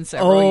this has been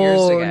several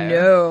years ago.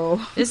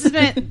 No.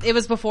 It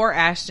was before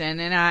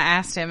Ashton, and I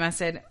asked him, I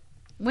said,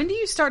 when do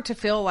you start to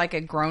feel like a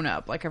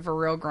grown-up, like a for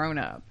real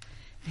grown-up?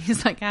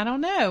 He's like, I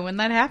don't know. When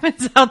that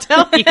happens, I'll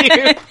tell you.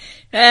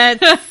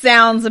 That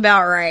sounds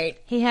about right.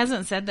 He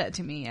hasn't said that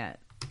to me yet.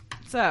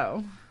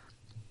 So,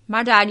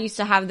 My dad used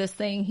to have this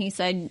thing. He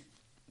said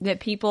that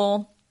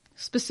people,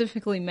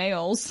 specifically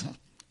males,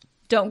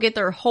 don't get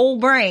their whole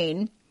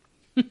brain.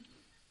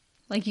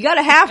 Like, you got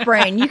a half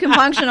brain. You can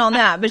function on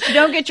that. But you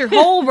don't get your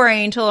whole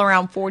brain till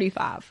around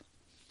 45.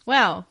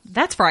 well,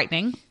 that's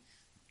frightening.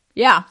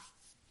 Yeah.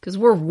 Because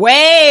we're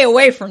way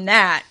away from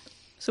that.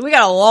 So we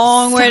got a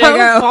long way to So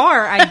go.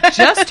 far, I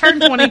just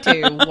turned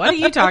 22. What are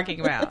you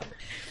talking about?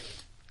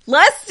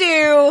 Let's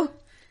do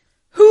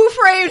Who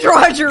Framed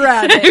Roger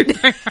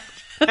Rabbit?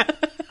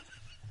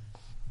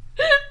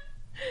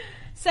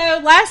 So,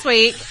 last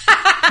week,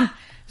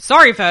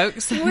 sorry,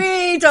 folks.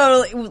 We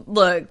totally,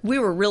 look, we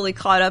were really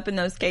caught up in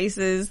those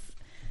cases.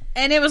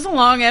 And it was a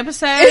long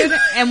episode,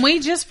 and we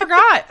just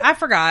forgot. I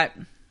forgot.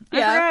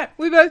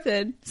 We both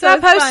did. So I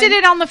posted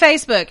it on the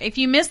Facebook. If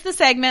you missed the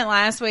segment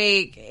last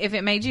week, if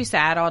it made you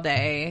sad all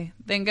day,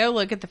 then go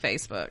look at the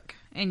Facebook,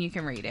 and you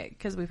can read it,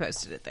 because we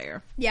posted it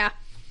there. Yeah.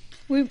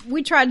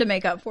 We tried to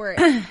make up for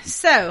it.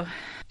 So,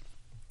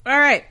 all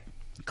right.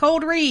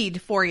 Cold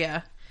read for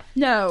you.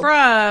 No.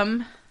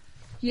 From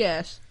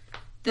Yes.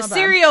 the My bad.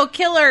 Serial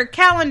Killer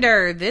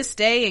Calendar, This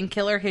Day in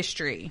Killer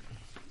History.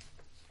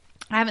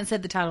 I haven't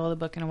said the title of the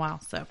book in a while,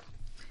 so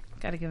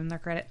got to give them their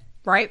credit.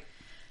 Right.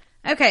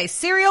 Okay,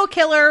 serial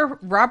killer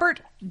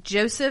Robert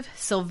Joseph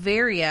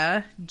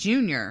Silveria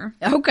Jr.,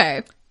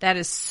 Okay. that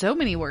is so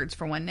many words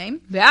for one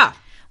name, Yeah.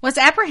 was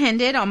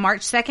apprehended on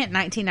March 2nd,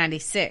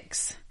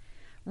 1996.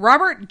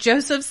 Robert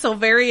Joseph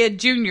Silveria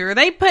Jr.,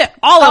 they put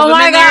all of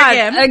them in there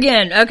again.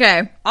 Again.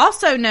 Okay.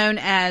 Also known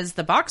as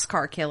the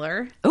Boxcar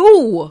Killer,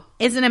 Ooh.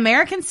 is an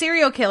American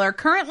serial killer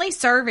currently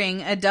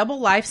serving a double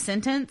life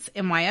sentence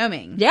in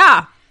Wyoming.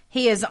 Yeah.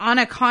 He is on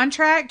a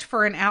contract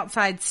for an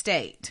outside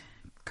state.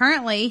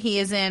 Currently, he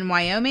is in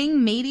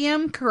Wyoming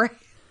Medium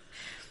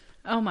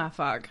Oh my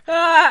fuck.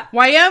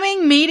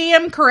 Wyoming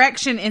Medium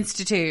Correction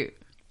Institute.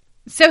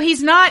 So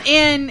he's not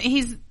in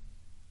he's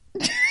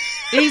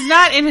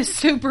not in a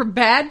super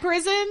bad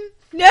prison.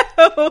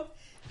 No.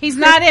 He's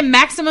not in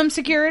maximum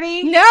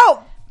security.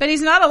 No. But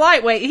he's not a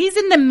lightweight. He's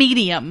in the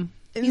medium.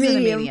 He's in the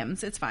Medium.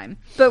 mediums. It's fine.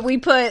 But we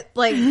put,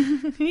 like,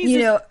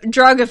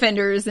 drug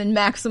offenders in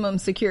maximum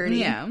security.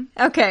 Yeah.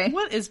 Okay.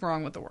 What is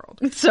wrong with the world?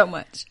 So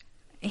much.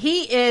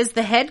 He is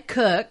the head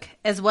cook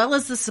as well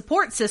as the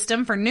support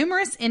system for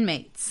numerous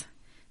inmates.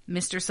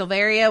 Mr.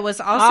 Silveria was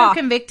also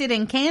convicted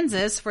in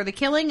Kansas for the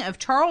killing of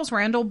Charles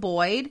Randall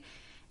Boyd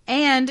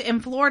and in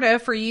Florida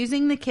for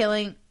using the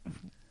killing...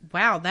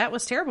 Wow, that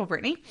was terrible,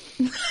 Brittany.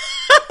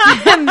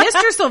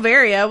 Mr.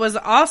 Silveria was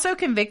also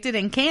convicted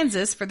in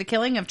Kansas for the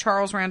killing of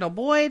Charles Randall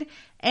Boyd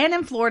and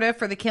in Florida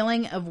for the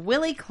killing of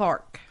Willie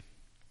Clark.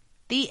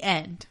 The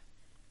end.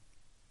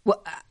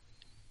 Well,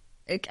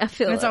 I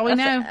feel That's all we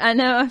know. I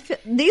know.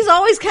 These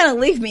always kind of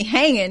leave me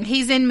hanging.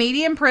 He's in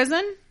medium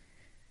prison.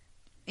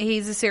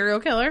 He's a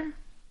serial killer.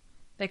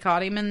 They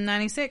caught him in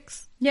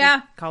 96. Yeah.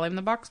 They call him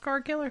the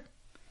Boxcar Killer.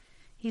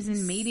 He's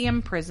in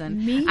medium prison.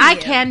 Medium. I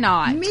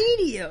cannot.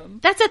 Medium.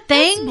 That's a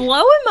thing. It's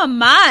blowing my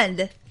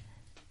mind.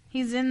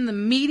 He's in the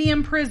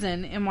medium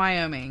prison in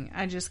Wyoming.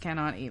 I just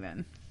cannot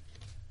even.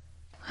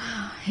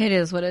 It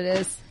is what it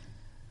is.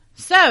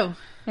 So,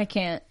 I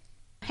can't.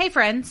 hey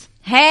friends.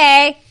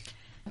 Hey.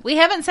 We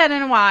haven't said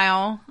in a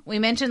while. We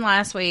mentioned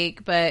last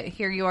week, but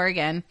here you are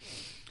again.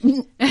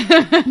 Here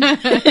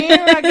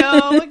I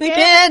go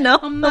again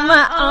on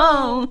my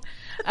own.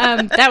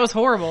 That was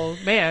horrible,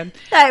 man.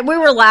 We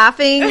were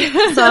laughing,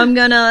 so I'm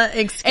gonna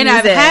excuse And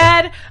I've it.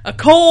 had a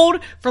cold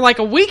for like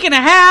a week and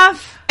a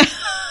half.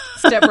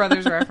 Step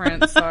Brothers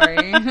reference,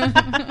 sorry.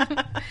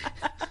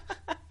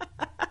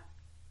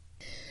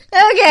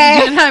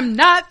 Okay. And I'm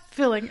not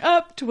filling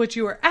up to what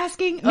you are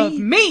asking of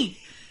me.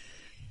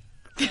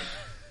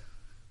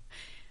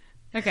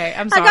 Okay,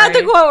 I'm sorry. I got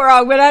the quote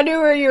wrong, but I knew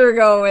where you were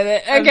going with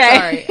it. Okay. I'm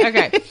sorry.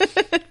 Okay.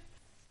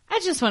 I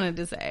just wanted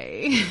to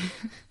say,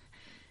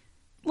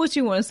 What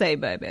you want to say,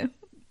 baby?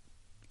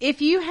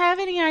 if you have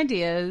any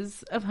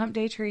ideas of hump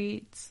day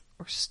treats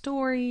or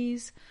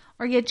stories,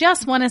 or you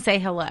just want to say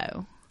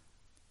hello,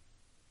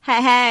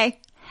 hey,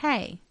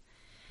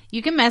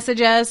 you can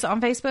message us on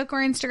Facebook or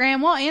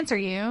Instagram. We'll answer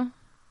you.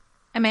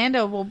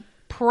 Amanda will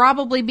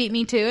probably beat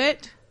me to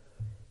it,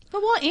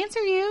 but we'll answer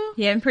you.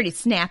 Yeah, I'm pretty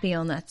snappy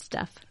on that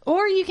stuff.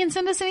 Or you can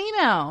send us an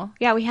email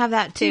Yeah, we have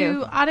that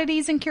too. to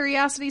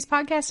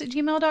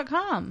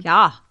odditiesandcuriositiespodcast@gmail.com.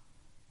 Yeah.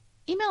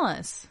 Email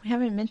us. We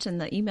haven't mentioned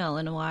the email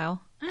in a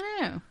while. I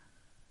know.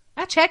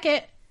 I check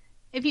it.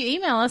 If you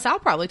email us, I'll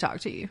probably talk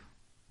to you.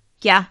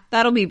 Yeah,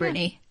 that'll be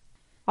Brittany.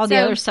 All the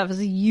So- other stuff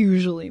is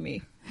usually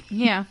me.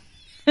 Yeah.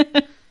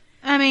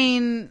 I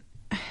mean,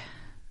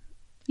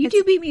 You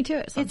do beat me to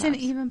it it's sometimes.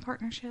 an even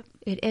partnership.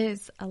 It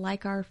is. I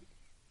like our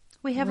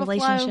We have a flow.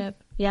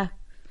 relationship. Yeah.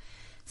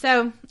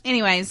 So,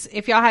 anyways,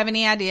 if y'all have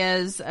any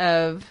ideas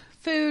of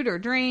food or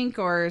drink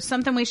or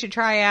something we should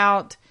try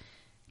out,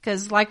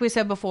 because like we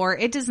said before,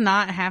 it does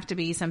not have to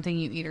be something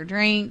you eat or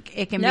drink.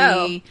 It can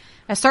No. be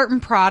a certain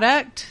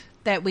product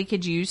that we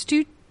could use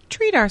to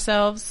treat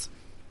ourselves.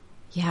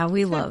 Yeah,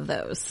 we love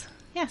those.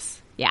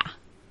 Yes. Yeah.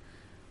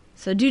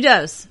 So do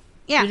those.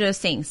 Yeah. Do those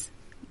things.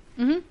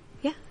 Mm-hmm.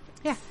 Yeah.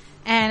 Yeah.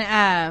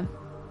 And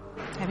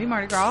happy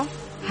Mardi Gras.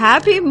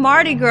 Happy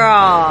Mardi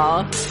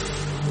Gras.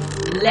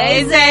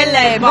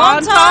 Laissez-les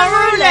bon temps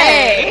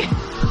rouler.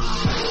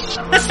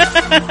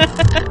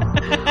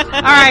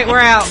 All right, we're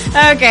out.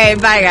 Okay,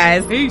 bye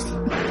guys. Peace.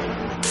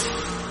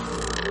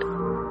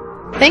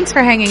 Thanks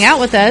for hanging out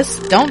with us.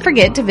 Don't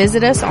forget to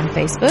visit us on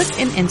Facebook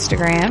and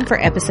Instagram for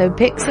episode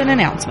pics and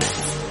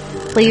announcements.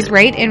 Please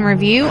rate and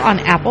review on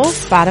Apple,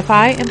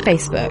 Spotify, and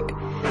Facebook.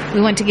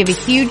 We want to give a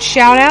huge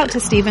shout out to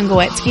Stephen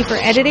Goetsky for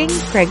editing,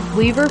 Craig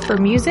Weaver for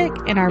music,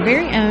 and our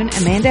very own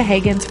Amanda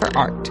Hagens for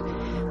art.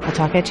 I'll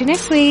talk at you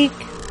next week.